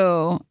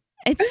true.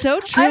 It's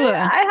so true.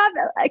 I have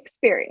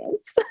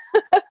experience.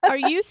 Are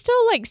you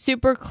still like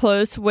super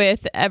close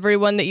with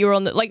everyone that you were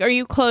on like, are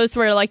you close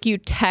where like you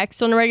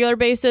text on a regular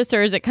basis,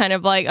 or is it kind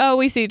of like, oh,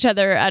 we see each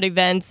other at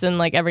events and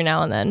like every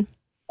now and then?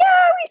 Yeah.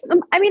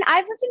 I mean,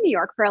 I've lived in New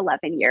York for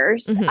 11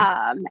 years.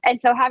 Mm-hmm.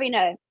 And so having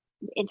a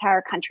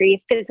entire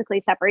country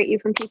physically separate you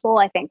from people,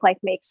 I think like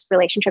makes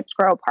relationships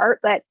grow apart.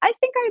 But I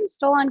think I'm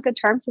still on good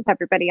terms with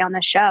everybody on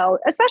the show,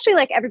 especially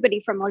like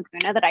everybody from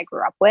Laguna that I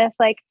grew up with.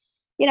 Like,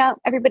 you know,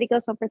 everybody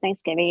goes home for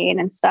Thanksgiving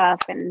and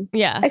stuff. And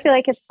I feel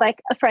like it's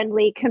like a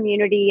friendly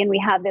community, and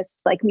we have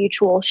this like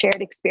mutual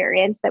shared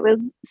experience that was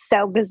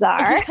so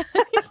bizarre.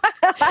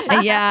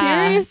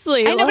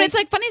 Seriously. I know, but it's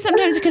like funny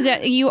sometimes because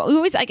you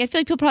always like, I feel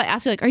like people probably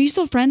ask you like, are you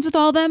still friends with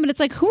all of them? And it's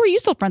like, who are you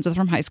still friends with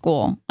from high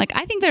school? Like,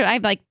 I think I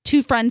have like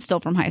 2 friends still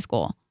from high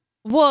school.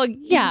 Well,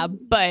 yeah,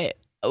 but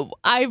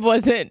I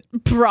wasn't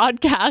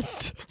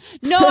broadcast.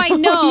 No, I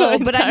know,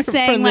 but I'm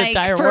saying like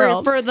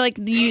for like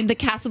the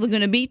cast of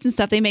Laguna Beach and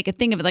stuff, they make a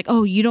thing of it like,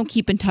 oh, you don't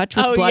keep in touch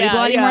with blah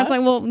blah anymore. It's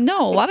like, well,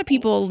 no, a lot of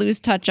people lose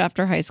touch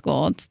after high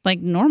school. It's like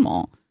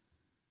normal.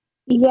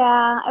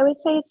 Yeah, I would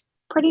say it's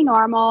pretty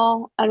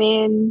normal. I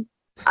mean,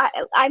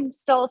 I'm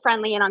still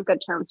friendly and on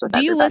good terms with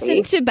everybody. Do you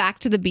listen to Back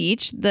to the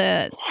Beach?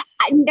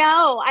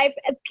 No,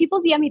 people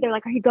DM me, they're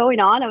like, are you going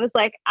on? I was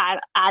like,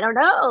 I don't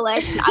know.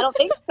 Like, I don't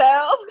think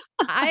so.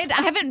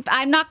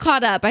 I'm not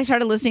caught up. I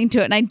started listening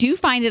to it and I do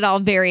find it all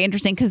very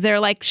interesting because they're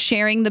like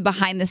sharing the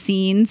behind the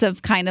scenes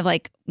of kind of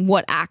like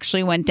what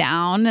actually went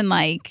down. And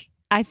like,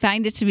 I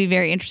find it to be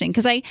very interesting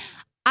because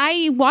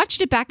I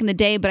watched it back in the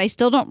day, but I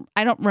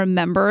don't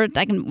remember.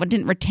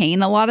 Didn't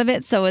retain a lot of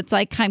it. So it's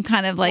like, I'm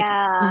kind of like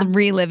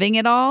reliving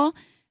it all.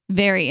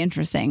 Very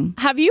interesting.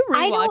 Have you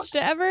rewatched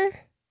it ever?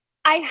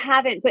 I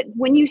haven't, but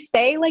when you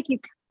say like you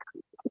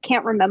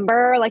can't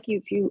remember, like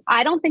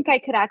I don't think I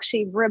could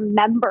actually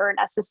remember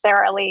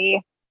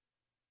necessarily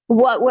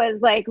what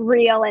was like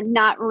real and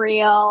not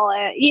real.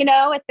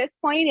 At this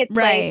point, it's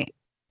like,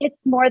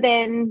 it's more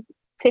than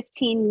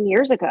 15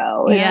 years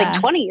ago. It's like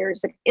 20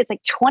 years. It's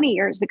like 20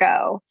 years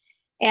ago.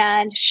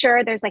 And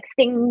sure, there's like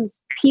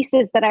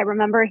pieces that I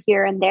remember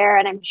here and there.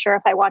 And I'm sure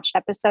if I watched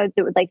episodes,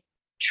 it would like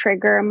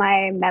trigger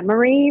my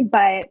memory,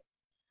 but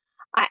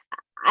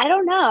I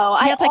don't know.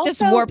 Yeah, it's like this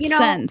warped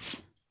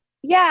sense.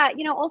 Yeah.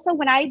 Also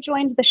when I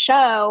joined the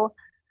show,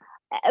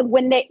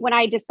 when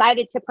I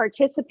decided to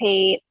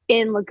participate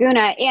in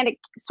Laguna, and it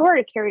sort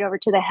of carried over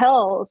to the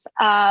Hills,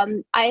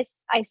 I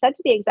said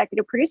to the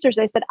executive producers,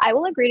 I said, I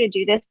will agree to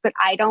do this, but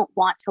I don't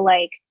want to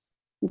like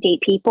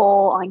date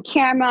people on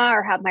camera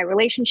or have my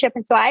relationship.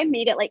 And so I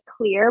made it like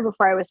clear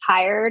before I was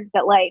hired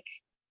that like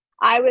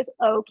I was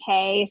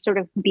okay sort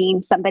of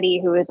being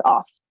somebody who is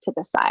off to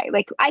the side.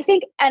 Like I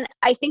think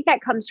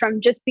that comes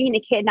from just being a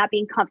kid, not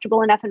being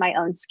comfortable enough in my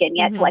own skin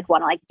yet to like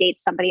want to like date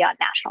somebody on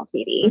national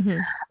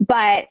TV.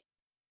 But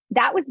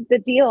that was the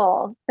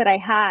deal that I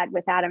had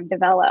with Adam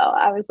DeVello.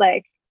 I was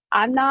like,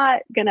 I'm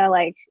not gonna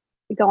like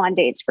go on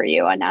dates for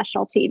you on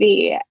national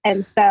TV.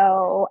 And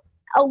so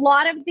a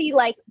lot of the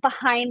like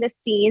behind the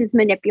scenes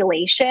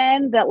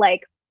manipulation that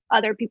like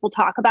other people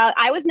talk about,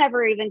 I was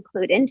never even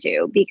clued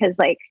into because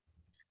like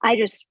I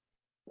just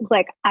was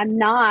like, I'm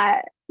not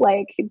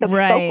like the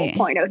focal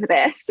point of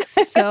this.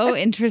 So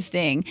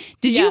interesting.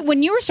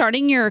 When you were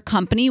starting your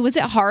company, was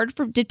it hard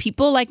did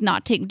people like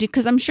not take,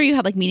 because I'm sure you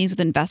had like meetings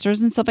with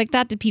investors and stuff like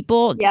that. Did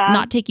people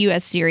not take you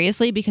as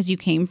seriously because you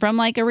came from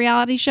like a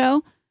reality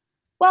show?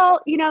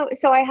 Well,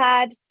 so I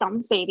had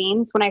some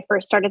savings when I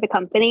first started the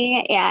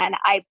company and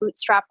I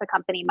bootstrapped the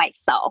company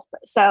myself.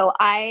 So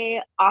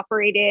I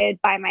operated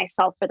by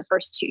myself for the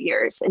first 2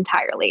 years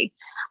entirely.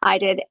 I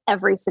did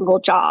every single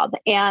job.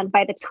 And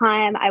by the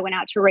time I went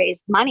out to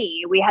raise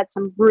money, we had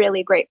some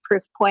really great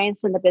proof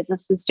points and the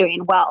business was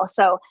doing well.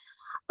 So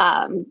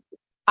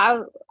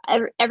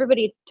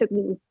everybody took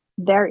me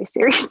very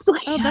seriously.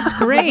 Oh, that's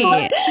great.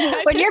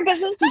 When your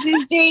business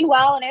is doing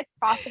well and it's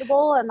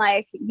profitable and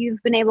like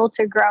you've been able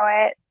to grow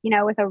it,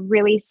 with a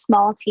really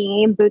small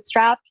team,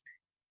 bootstrapped,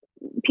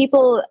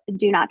 people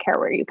do not care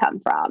where you come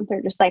from.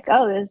 They're just like,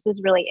 oh, this is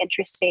really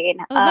interesting.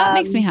 Oh, that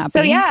makes me happy.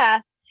 So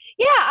I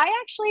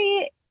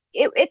actually,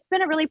 it's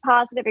been a really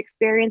positive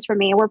experience for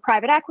me. We're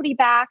private equity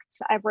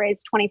backed. I've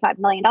raised $25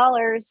 million.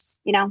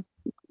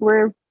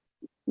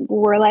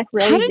 We're like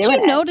really. How did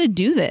you know to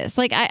do this?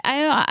 Like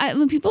I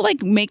when people like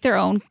create their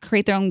own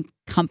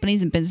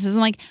companies and businesses,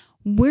 I'm like,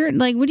 what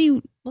do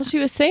you? Well, she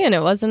was saying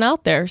it wasn't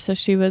out there, so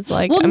she was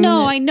like,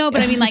 well, I know,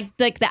 but I mean, like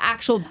the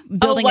actual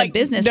building a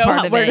business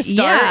part of it.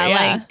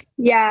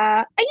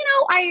 Yeah.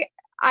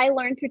 I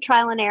learned through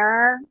trial and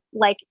error,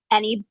 like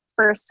any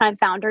first-time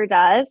founder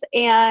does,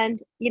 and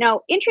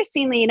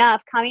interestingly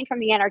enough, coming from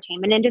the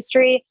entertainment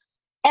industry,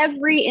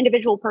 every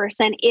individual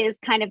person is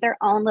kind of their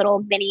own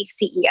little mini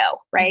CEO,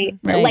 right?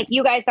 Like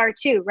you guys are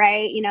too,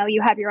 right?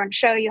 You have your own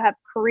show, you have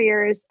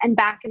careers. And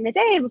back in the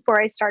day, before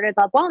I started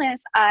Love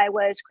Wellness, I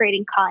was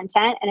creating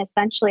content and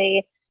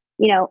essentially,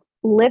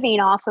 living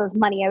off of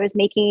money I was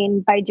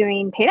making by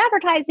doing paid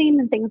advertising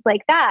and things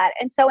like that.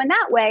 And so in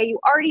that way, you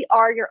already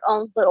are your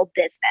own little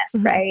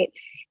business, right?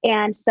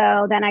 And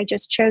so then I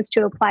just chose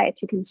to apply it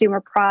to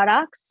consumer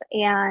products,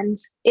 and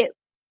it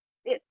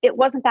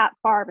wasn't that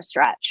far of a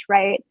stretch,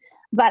 right?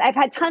 But I've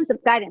had tons of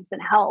guidance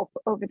and help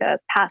over the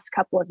past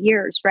couple of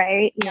years,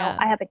 right?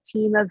 I have a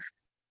team of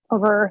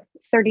over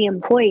 30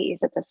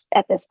 employees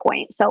at this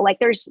point. So like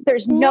there's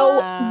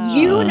no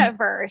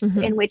universe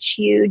in which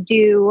you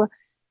do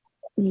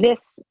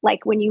this,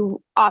 like when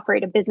you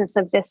operate a business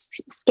of this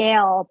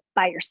scale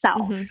by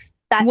yourself.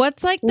 That's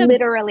what's like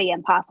literally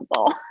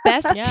impossible.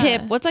 Best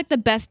tip. What's like the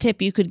best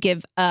tip you could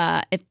give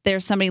if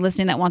there's somebody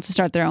listening that wants to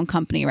start their own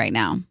company right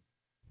now?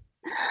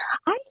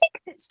 I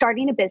think that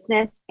starting a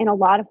business in a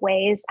lot of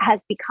ways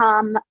has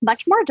become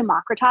much more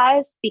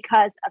democratized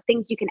because of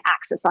things you can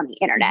access on the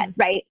internet,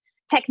 right?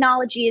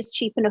 Technology is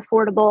cheap and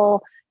affordable.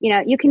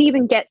 You can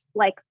even get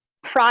like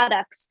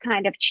products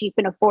kind of cheap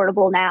and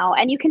affordable now.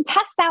 And you can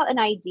test out an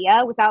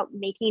idea without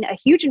making a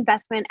huge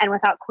investment and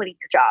without quitting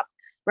your job,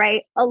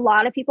 right? A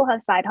lot of people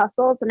have side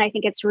hustles. And I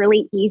think it's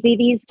really easy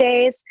these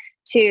days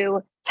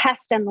to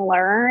test and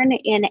learn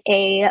in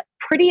a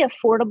pretty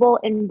affordable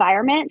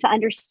environment to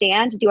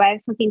understand, do I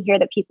have something here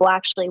that people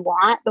actually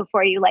want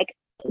before you like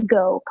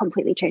go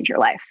completely change your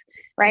life,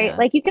 right?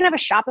 Like you can have a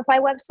Shopify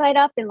website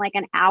up in like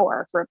an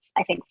hour for,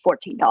 I think,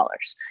 $14.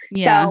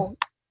 So,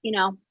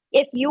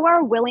 if you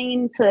are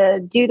willing to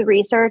do the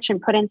research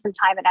and put in some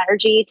time and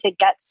energy to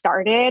get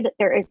started,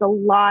 there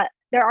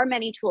are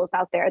many tools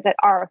out there that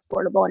are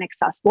affordable and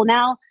accessible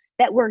now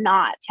that were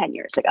not 10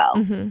 years ago.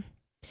 Mm-hmm.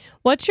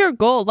 What's your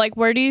goal? Like,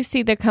 where do you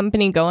see the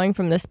company going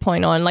from this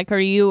point on? Like, do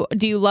you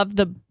love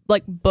the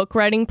book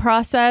writing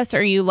process?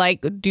 Or you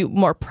do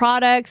more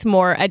products,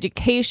 more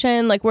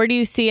education? Like, where do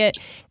you see it?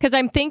 Because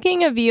I'm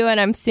thinking of you and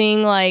I'm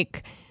seeing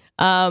like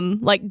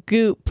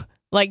Goop,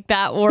 like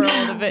that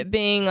world of it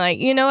being like,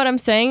 you know what I'm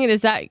saying?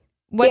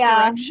 What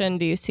direction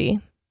do you see?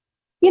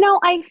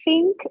 I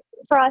think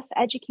for us,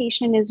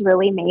 education is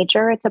really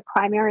major. It's a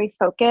primary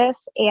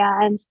focus,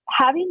 and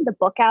having the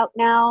book out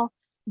now,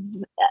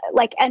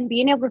 and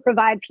being able to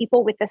provide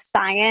people with the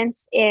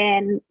science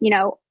in,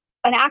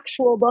 an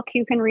actual book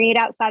you can read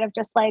outside of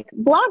just like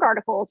blog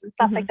articles and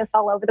stuff like this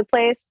all over the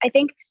place, I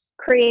think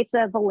creates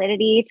a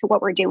validity to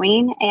what we're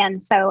doing.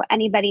 And so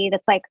anybody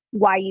that's like,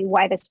 why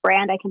this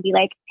brand, I can be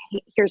like,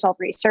 hey, here's all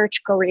the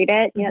research, go read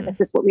it.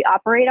 This is what we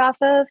operate off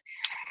of.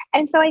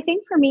 And so I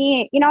think for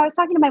me, I was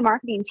talking to my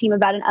marketing team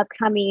about an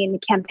upcoming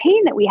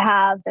campaign that we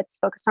have that's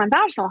focused on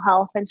vaginal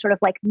health and sort of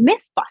like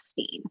myth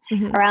busting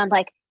around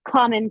like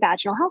common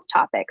vaginal health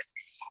topics.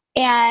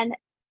 And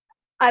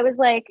I was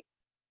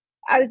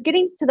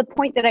getting to the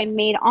point that I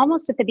made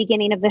almost at the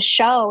beginning of the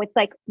show. It's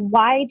like,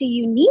 why do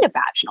you need a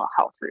vaginal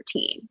health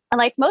routine? And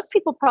like most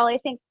people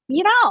probably think,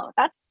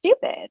 that's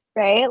stupid,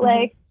 right?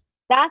 Like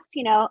that's,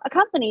 a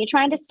company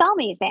trying to sell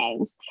me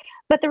things.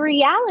 But the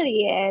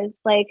reality is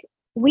like,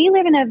 we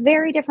live in a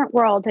very different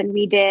world than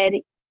we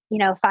did,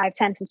 5,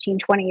 10, 15,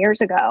 20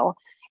 years ago.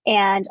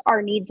 And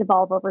our needs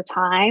evolve over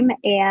time.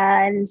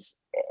 And,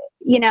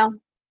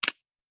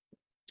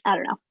 I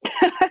don't know.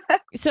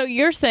 So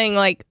you're saying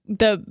like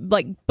the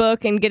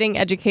book and getting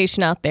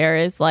education out there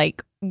is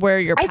like where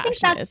your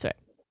passion is, right?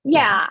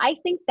 Yeah, I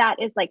think that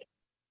is like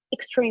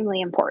extremely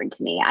important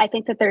to me. I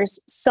think that there's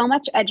so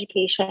much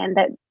education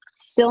that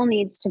still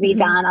needs to be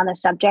done on the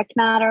subject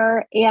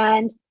matter.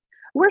 And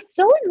we're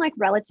still in like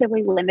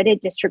relatively limited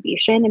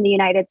distribution in the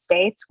United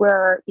States.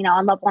 We're,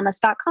 on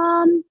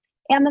lovewellness.com,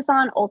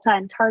 Amazon, Ulta,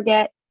 and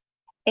Target.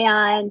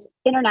 And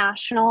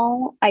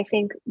international, I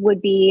think,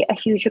 would be a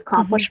huge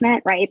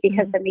accomplishment, right?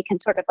 Because then we can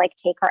sort of like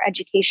take our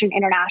education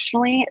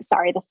internationally.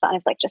 Sorry, the sun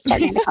is like just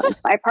starting to come into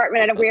my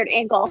apartment at a weird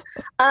angle.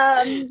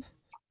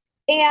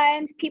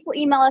 And people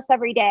email us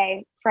every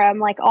day from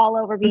like all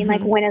over being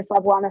like, when is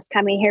Love Wellness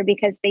coming here?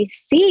 Because they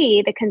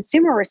see the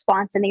consumer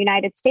response in the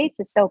United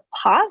States is so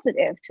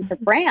positive to the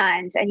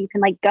brand. And you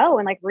can like go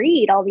and like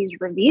read all these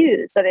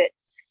reviews of it,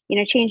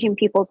 changing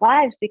people's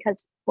lives,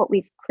 because what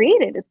we've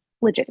created is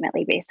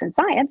legitimately based in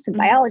science and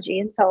biology.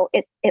 And so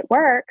it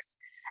works.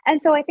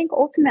 And so I think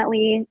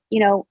ultimately,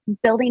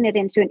 building it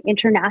into an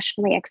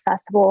internationally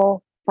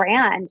accessible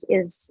brand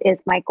is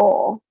my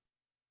goal.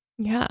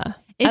 Yeah.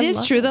 It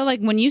is true though,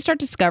 like when you start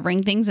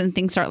discovering things and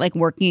things start like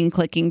working and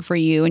clicking for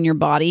you and your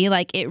body,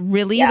 like it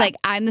really like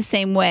I'm the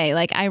same way.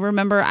 Like I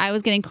remember I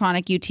was getting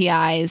chronic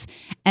UTIs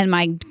and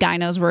my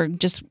gynos were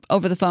just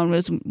over the phone.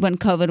 Was when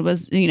COVID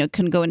was,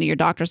 couldn't go into your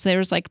doctor. So they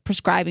was like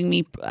prescribing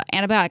me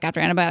antibiotic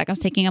after antibiotic. I was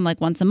taking them like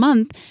once a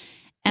month.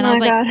 And I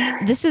was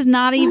like, this is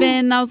not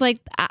even, I was like,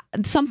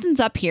 something's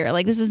up here.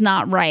 Like, this is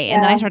not right.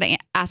 And then I started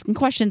asking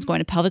questions, going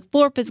to pelvic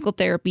floor physical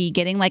therapy,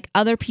 getting like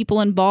other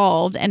people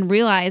involved, and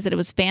realized that it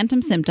was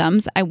phantom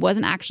symptoms. I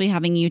wasn't actually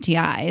having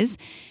UTIs.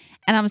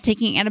 And I was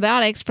taking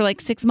antibiotics for like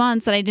 6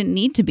 months that I didn't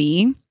need to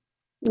be.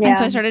 Yeah. And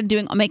so I started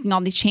making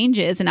all these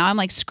changes. And now I'm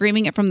like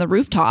screaming it from the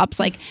rooftops,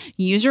 like,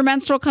 use your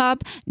menstrual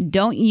cup.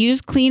 Don't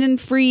use clean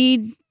and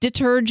free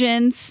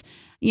detergents.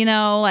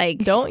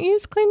 Don't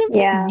use clean and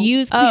free. Yeah.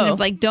 Use clean and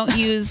like don't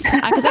use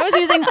because I was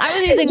using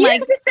like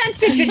the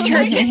scented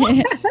detergent.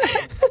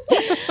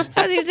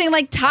 I was using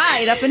like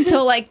Tide up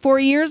until like 4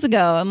 years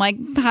ago. I'm like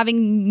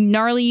having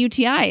gnarly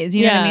UTIs.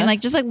 You know what I mean? Like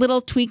just like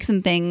little tweaks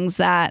and things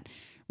that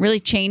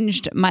really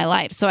changed my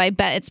life. So I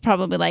bet it's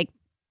probably like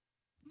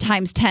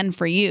times 10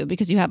 for you,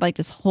 because you have like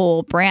this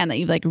whole brand that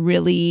you've like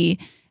really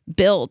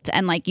built,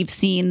 and like you've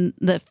seen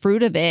the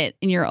fruit of it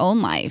in your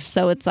own life.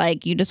 So it's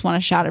like you just want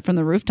to shout it from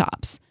the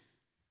rooftops.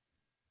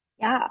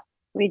 Yeah,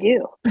 we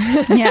do.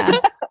 Yeah.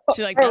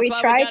 She's like, that's why we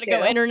got to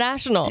go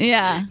international.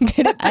 Yeah.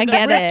 Get it to I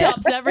get it.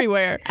 rooftops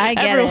everywhere. I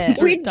get Everyone's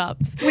it.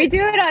 rooftops. We do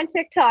it on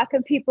TikTok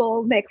and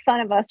people make fun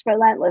of us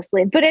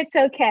relentlessly, but it's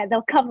okay.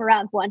 They'll come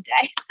around one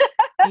day.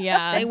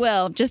 Yeah. They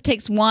will. Just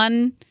takes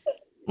one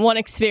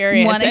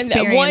experience.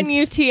 And one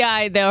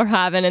UTI they're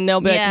having, and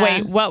they'll be like,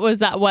 wait, what was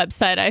that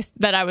website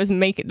that I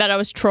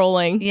was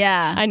trolling?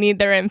 Yeah. I need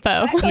their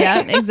info.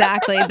 Yeah,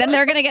 exactly. Then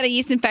they're going to get a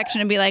yeast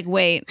infection and be like,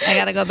 wait, I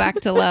got to go back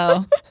to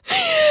low.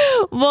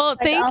 Well,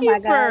 thank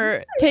you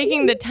for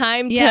taking the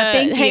time to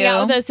hang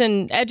out with us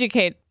and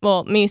educate,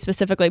 me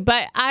specifically.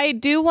 But I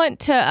do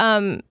want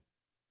to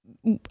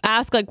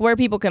ask like where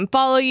people can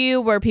follow you,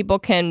 where people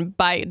can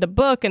buy the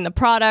book and the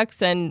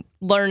products and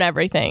learn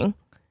everything.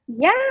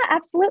 Yeah,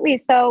 absolutely.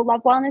 So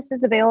Love Wellness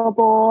is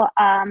available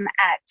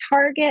at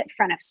Target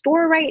front of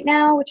store right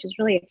now, which is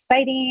really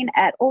exciting,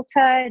 at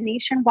Ulta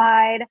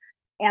nationwide.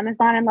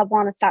 Amazon and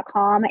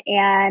lovewellness.com.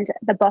 And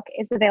the book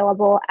is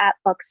available at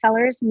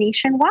booksellers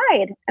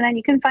nationwide. And then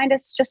you can find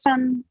us just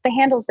on the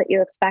handles that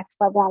you expect,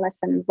 Love Wellness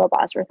and Lo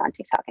Bosworth on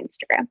TikTok and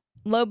Instagram.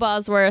 Lo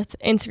Bosworth,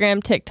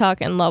 Instagram,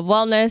 TikTok, and Love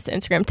Wellness,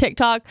 Instagram,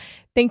 TikTok.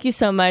 Thank you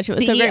so much. It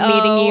was so great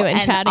meeting you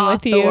and chatting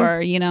with you.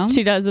 You know,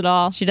 she does it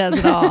all. She does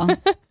it all.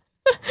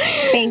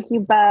 Thank you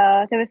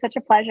both. It was such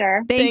a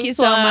pleasure. Thank you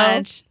so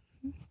much.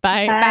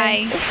 Bye.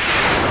 Bye.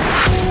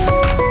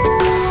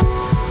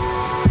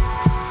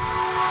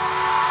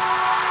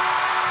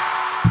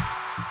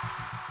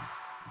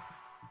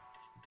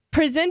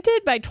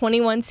 Presented by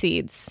 21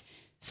 Seeds.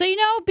 So,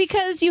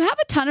 because you have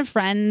a ton of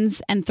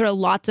friends and throw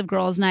lots of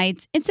girls'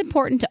 nights, it's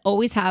important to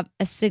always have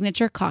a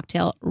signature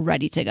cocktail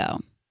ready to go.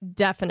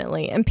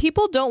 Definitely. And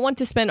people don't want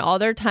to spend all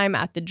their time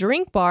at the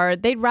drink bar.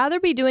 They'd rather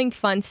be doing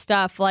fun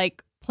stuff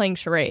like playing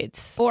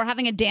charades. Or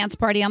having a dance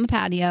party on the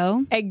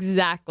patio.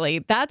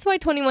 Exactly. That's why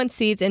 21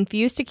 Seeds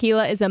infused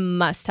tequila is a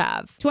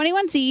must-have.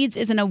 21 Seeds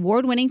is an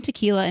award-winning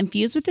tequila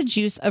infused with the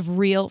juice of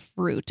real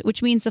fruit,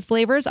 which means the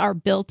flavors are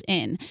built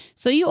in.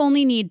 So you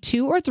only need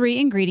 2 or 3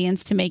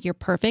 ingredients to make your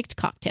perfect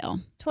cocktail.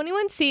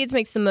 21 Seeds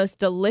makes the most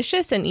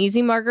delicious and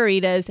easy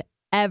margaritas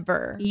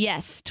ever.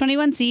 Yes,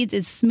 21 Seeds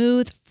is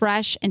smooth,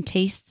 fresh, and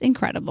tastes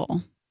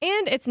incredible.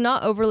 And it's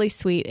not overly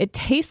sweet. It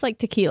tastes like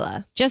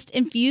tequila. Just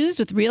infused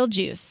with real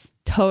juice.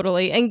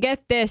 Totally. And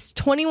get this,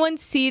 21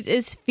 Seeds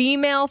is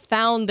female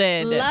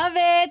founded. Love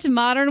it.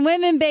 Modern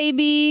women,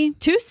 baby.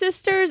 2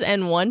 sisters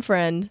and 1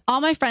 friend.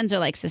 All my friends are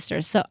like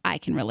sisters, so I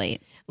can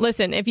relate.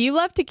 Listen, if you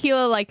love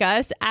tequila like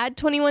us, add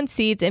 21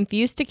 Seeds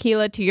infused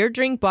tequila to your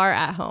drink bar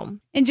at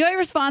home. Enjoy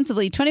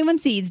responsibly. 21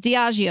 Seeds,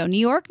 Diageo, New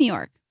York, New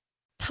York.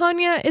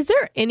 Tanya, is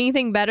there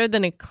anything better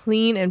than a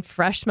clean and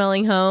fresh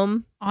smelling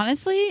home?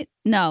 Honestly,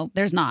 no,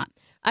 there's not.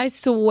 I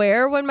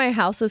swear when my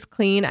house is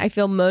clean, I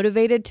feel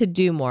motivated to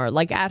do more,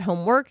 like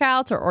at-home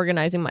workouts or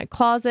organizing my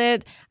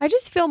closet. I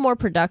just feel more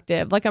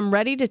productive, like I'm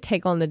ready to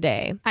take on the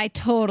day. I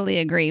totally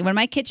agree. When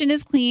my kitchen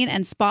is clean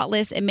and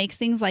spotless, it makes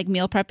things like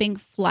meal prepping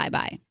fly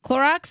by.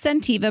 Clorox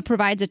Scentiva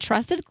provides a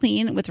trusted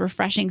clean with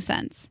refreshing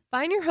scents.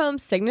 Find your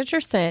home's signature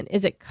scent.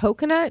 Is it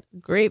coconut,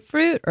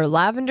 grapefruit, or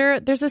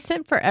lavender? There's a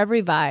scent for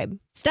every vibe.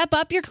 Step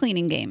up your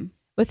cleaning game.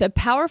 With a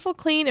powerful,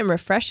 clean, and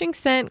refreshing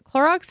scent,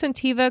 Clorox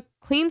Scentiva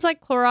cleans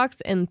like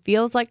Clorox and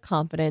feels like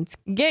confidence.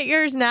 Get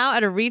yours now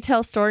at a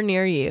retail store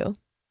near you.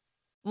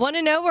 Want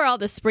to know where all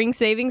the spring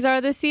savings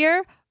are this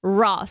year?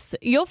 Ross.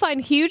 You'll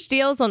find huge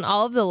deals on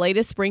all of the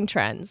latest spring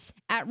trends.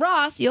 At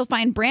Ross, you'll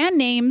find brand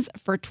names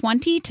for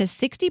 20 to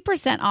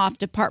 60% off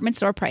department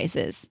store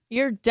prices.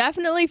 You're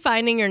definitely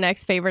finding your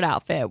next favorite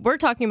outfit. We're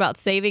talking about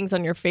savings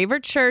on your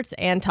favorite shirts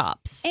and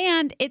tops.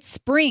 And it's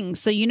spring,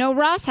 so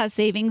Ross has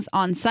savings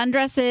on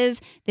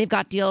sundresses. They've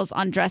got deals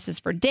on dresses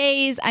for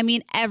days. I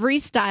mean, every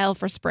style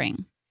for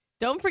spring.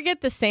 Don't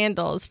forget the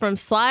sandals. From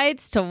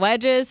slides to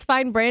wedges,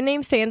 find brand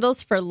name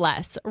sandals for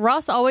less.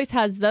 Ross always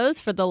has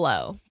those for the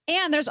low.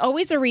 And there's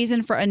always a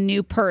reason for a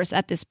new purse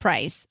at this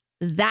price.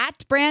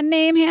 That brand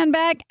name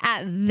handbag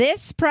at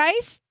this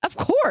price? Of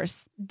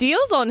course.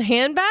 Deals on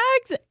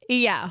handbags?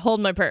 Yeah, hold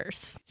my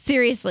purse.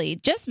 Seriously,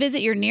 just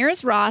visit your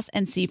nearest Ross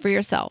and see for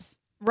yourself.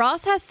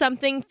 Ross has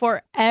something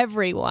for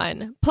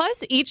everyone.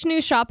 Plus, each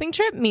new shopping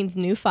trip means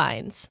new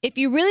finds. If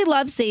you really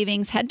love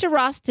savings, head to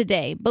Ross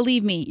today.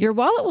 Believe me, your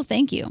wallet will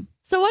thank you.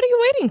 So what are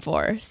you waiting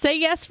for? Say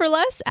yes for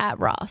less at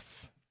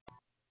Ross.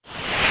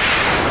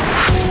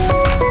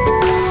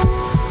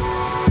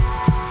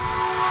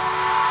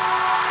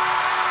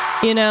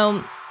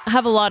 I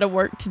have a lot of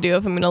work to do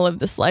if I'm going to live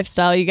this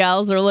lifestyle you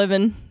gals are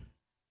living.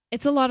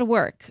 It's a lot of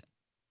work.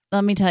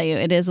 Let me tell you,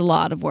 it is a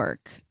lot of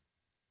work.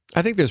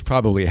 I think there's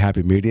probably a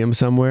happy medium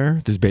somewhere.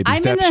 There's baby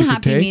I'm steps in you the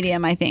could take. happy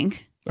medium, I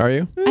think. Are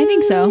you? I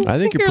think so. I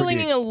think you're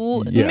pretty,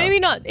 leaning maybe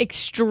not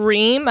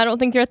extreme. I don't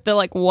think you're at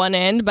the one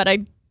end, but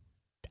I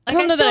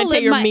don't know that I'd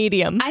say you're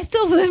medium. I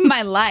still live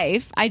my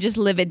life. I just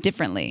live it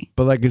differently.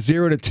 But like a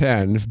 0 to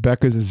 10, if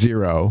Becca's a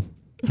 0.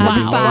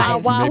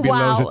 Wow. Maybe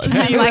Lowe's a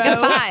 10.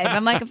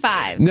 I'm like a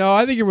 5. No,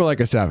 I think you're more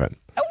like a 7.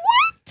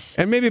 What?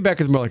 And maybe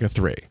Becca's more like a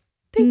 3.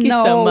 Thank you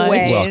so much.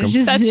 Way. Welcome. It's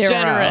just That's 0.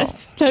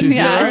 generous. That's She's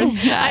generous.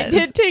 zero? I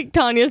did take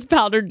Tanya's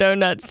powdered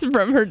donuts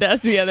from her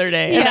desk the other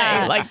day, and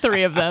I ate like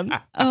 3 of them.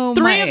 Oh,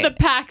 3 of the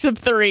packs of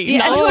 3. Yeah,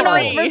 not who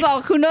knows? 3. First of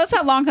all, who knows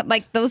how long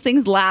those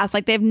things last?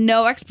 Like they have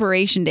no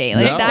expiration date.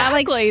 Like No. that,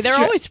 Exactly. They're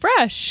always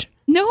fresh.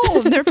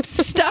 No, they're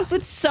stuffed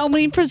with so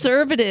many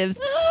preservatives.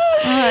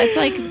 It's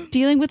like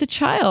dealing with a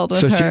child. With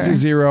So her. she's a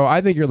 0.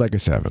 I think you're like a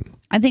 7.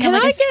 I think Can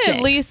I'm like I get 6.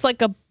 at least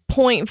like a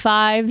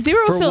 0.5?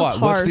 0 For feels what?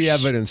 harsh. What's the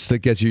evidence that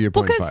gets you your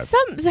 0.5?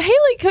 Because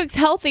Haley cooks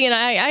healthy, and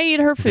I eat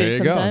her food there you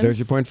sometimes. go. There's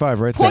your 0.5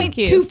 right there. Thank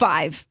you.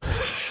 0.25.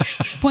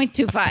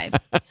 0.25.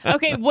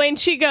 Okay, when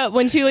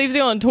she leaves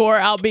you on tour,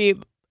 I'll be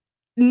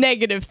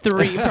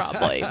 -3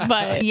 probably.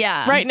 But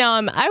Yeah. right now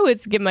I would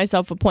give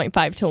myself a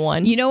 0.5 to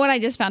 1. You know what I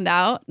just found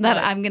out? That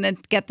What? I'm going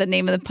to get the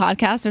name of the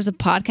podcast. There's a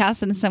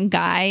podcast and some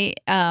guy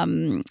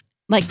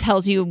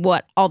tells you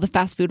what all the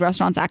fast food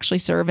restaurants actually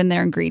serve in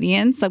their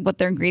ingredients, like what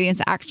their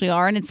ingredients actually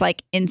are. And it's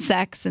like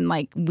insects and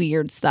like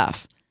weird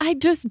stuff. I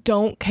just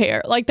don't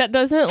care. Like that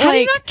doesn't How do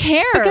you not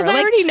care? Because I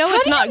already know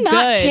it's not good. How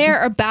do you not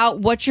care about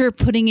what you're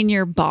putting in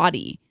your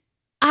body?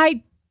 How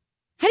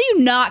do you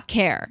not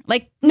care?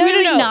 Like,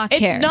 really not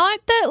care? It's not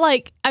that,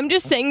 like, I'm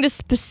just saying the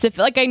specific,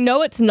 like, I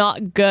know it's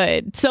not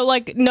good. So,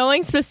 like,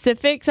 knowing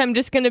specifics, I'm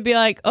just going to be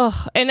like,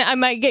 ugh. And I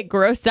might get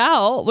grossed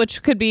out,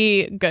 which could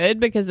be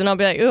good because then I'll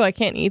be like, ooh, I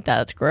can't eat that.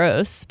 That's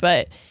gross.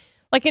 But,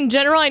 like, in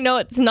general, I know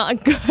it's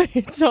not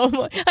good. So,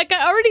 like,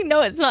 I already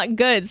know it's not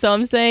good. So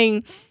I'm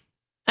saying,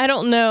 I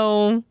don't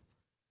know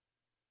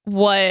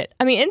what,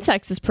 I mean,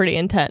 insects is pretty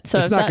intense. So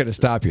it's not going to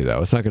stop you,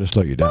 though. It's not going to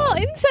slow you down. Well,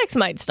 insects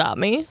might stop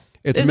me.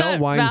 It's Is Mel that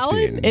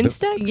Weinstein. valid?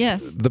 Insects?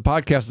 Yes. The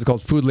podcast is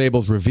called Food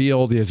Labels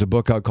Revealed. He has a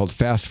book out called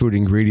Fast Food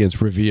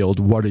Ingredients Revealed.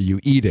 What are you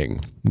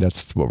eating?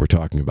 That's what we're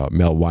talking about.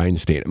 Mel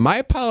Weinstein.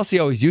 My policy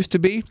always used to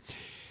be,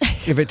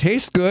 if it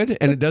tastes good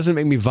and it doesn't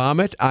make me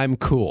vomit, I'm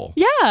cool.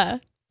 Yeah.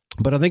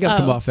 But I think I've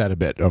come off that a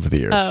bit over the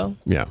years. Oh.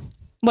 Yeah.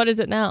 What is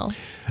it now?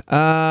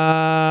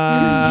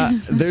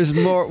 There's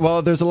more.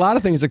 Well, there's a lot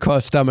of things that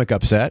cause stomach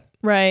upset.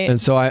 Right. And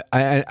so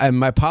I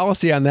my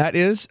policy on that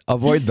is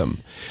avoid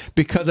them,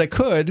 because I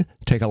could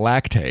take a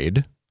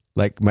Lactaid,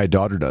 like my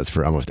daughter does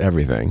for almost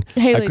everything.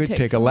 Haley I could takes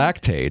take a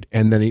Lactaid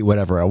and then eat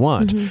whatever I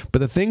want. Mm-hmm. But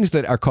the things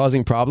that are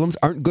causing problems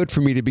aren't good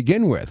for me to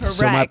begin with.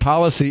 So my Correct.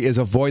 policy is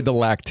avoid the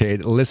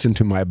Lactaid, listen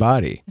to my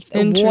body.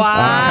 Interesting. Wow.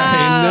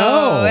 I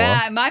know.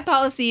 Yeah, my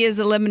policy is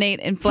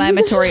eliminate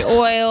inflammatory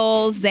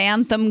oils,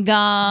 xanthan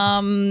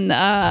gum,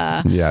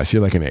 Yeah, so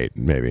you're like an 8,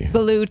 maybe.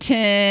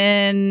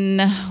 gluten.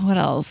 What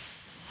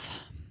else?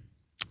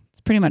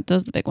 It's pretty much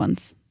those are the big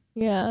ones.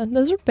 Yeah,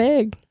 those are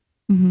big.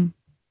 Mm-hmm.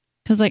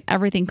 Because like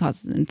everything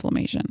causes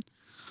inflammation.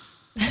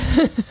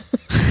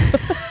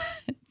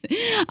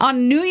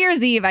 On New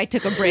Year's Eve, I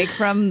took a break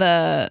from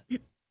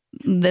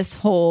this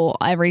whole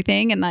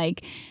everything, and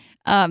like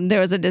there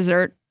was a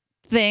dessert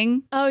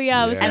thing. Oh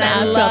yeah, I was Yeah. gonna And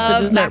I ask about the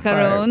love dessert part.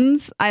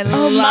 macarons. I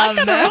love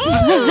them.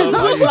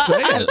 How you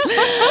say it.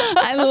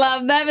 I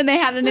love them, and they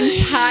had an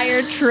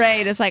entire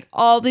tray, just like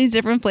all these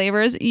different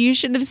flavors. You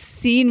should have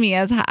seen me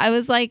as I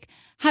was like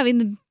having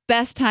the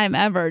best time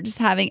ever, just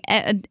having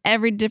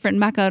every different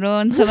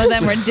macaron. Some of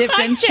them were dipped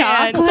in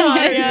chocolate.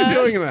 Why are you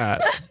doing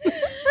that?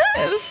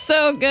 It was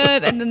so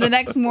good. And then the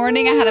next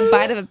morning, I had a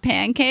bite of a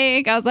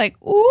pancake. I was like,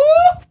 ooh.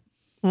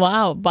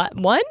 Wow, but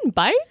one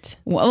bite?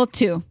 Well,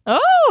 2,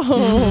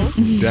 Oh,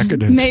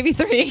 Decadent. maybe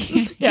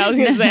 3. yeah. I was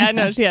gonna say I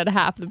know she had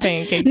half the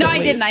pancakes. No, at I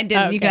least. didn't. I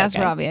didn't. Okay, You can ask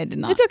okay. Robbie. I did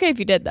not. It's okay if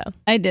you did though.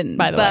 I didn't.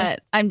 By the way.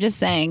 but I'm just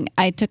saying,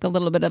 I took a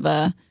little bit of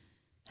a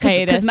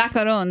Hiatus. because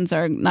macarons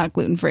are not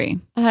gluten free.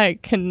 I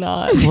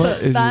cannot.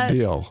 What is that.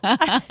 your deal?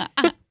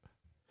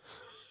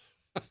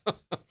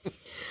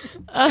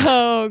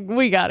 Oh,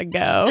 we gotta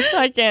go.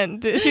 I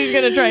can't. She's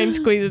gonna try and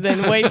squeeze it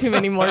in way too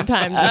many more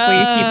times if we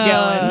keep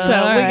going. So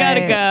all we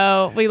gotta right.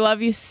 go. We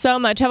love you so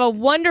much. Have a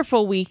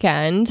wonderful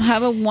weekend,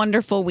 Have a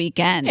wonderful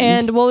weekend.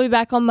 and we'll be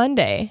back on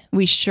Monday.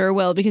 we sure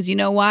will, because you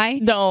know why?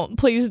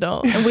 Please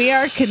don't. We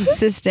are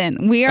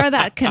consistent. We are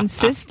that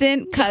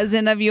consistent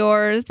cousin of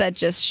yours that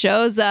just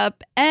shows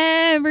up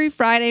every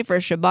Friday for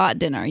Shabbat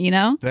dinner, you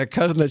know? That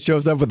cousin that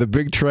shows up with a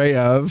big tray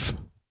of...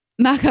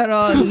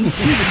 Macarons.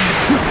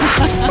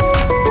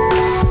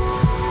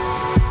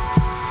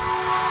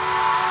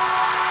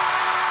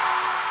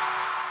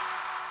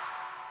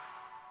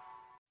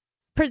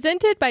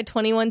 Presented by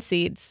 21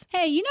 Seeds.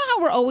 Hey, you know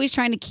how we're always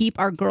trying to keep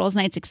our girls'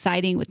 nights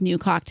exciting with new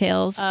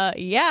cocktails?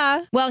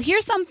 Yeah. Well,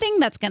 here's something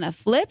that's going to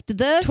flip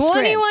the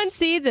 21 script.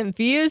 Seeds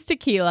infused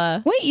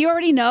tequila. Wait, you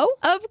already know?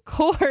 Of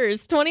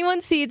course.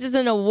 21 Seeds is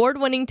an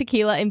award-winning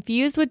tequila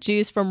infused with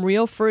juice from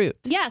real fruit.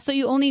 Yeah, so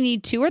you only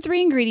need 2 or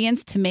 3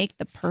 ingredients to make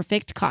the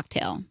perfect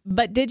cocktail.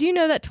 But did you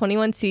know that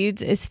 21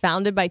 Seeds is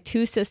founded by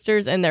 2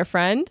 sisters and their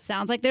friend?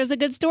 Sounds like there's a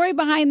good story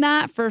behind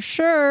that for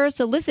sure.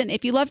 So listen,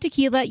 if you love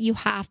tequila, you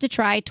have to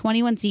try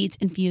 21 Seeds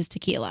infused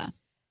tequila.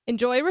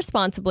 Enjoy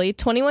responsibly.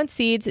 21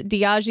 Seeds,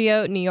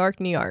 Diageo, New York,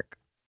 New York.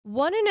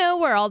 Want to know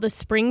where all the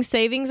spring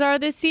savings are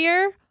this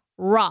year?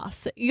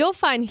 Ross. You'll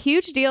find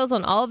huge deals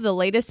on all of the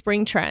latest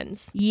spring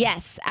trends.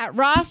 Yes, at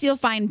Ross, you'll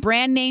find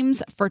brand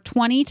names for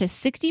 20 to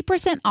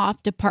 60%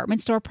 off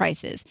department store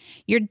prices.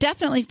 You're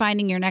definitely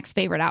finding your next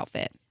favorite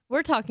outfit.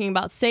 We're talking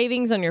about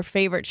savings on your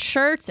favorite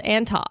shirts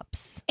and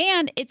tops.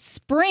 And it's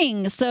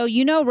spring, so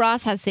you know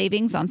Ross has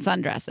savings on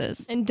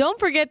sundresses. And don't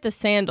forget the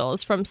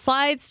sandals. From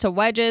slides to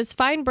wedges,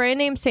 find brand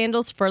name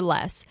sandals for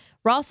less.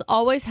 Ross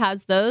always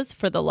has those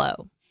for the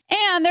low.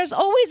 And there's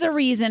always a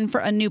reason for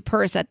a new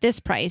purse at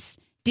this price.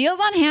 Deals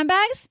on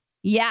handbags?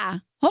 Yeah,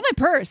 hold my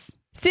purse.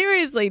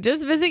 Seriously,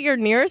 just visit your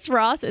nearest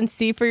Ross and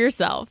see for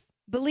yourself.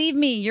 Believe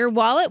me, your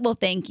wallet will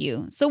thank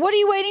you. So what are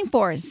you waiting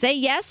for? Say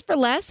yes for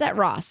less at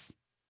Ross.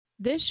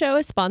 This show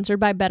is sponsored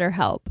by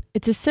BetterHelp.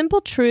 It's a simple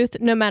truth.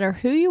 No matter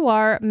who you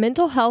are,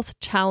 mental health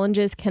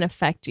challenges can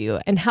affect you,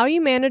 and how you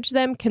manage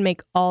them can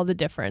make all the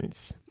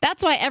difference.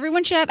 That's why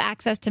everyone should have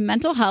access to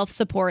mental health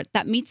support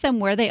that meets them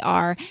where they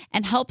are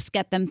and helps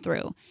get them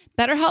through.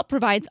 BetterHelp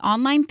provides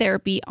online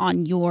therapy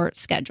on your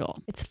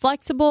schedule. It's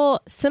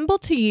flexible, simple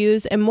to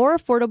use, and more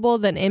affordable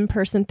than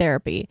in-person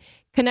therapy.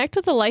 Connect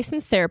with a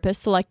licensed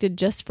therapist selected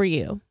just for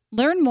you.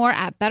 Learn more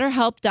at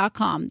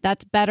BetterHelp.com.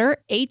 That's better,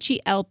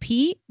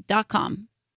 HELP.com.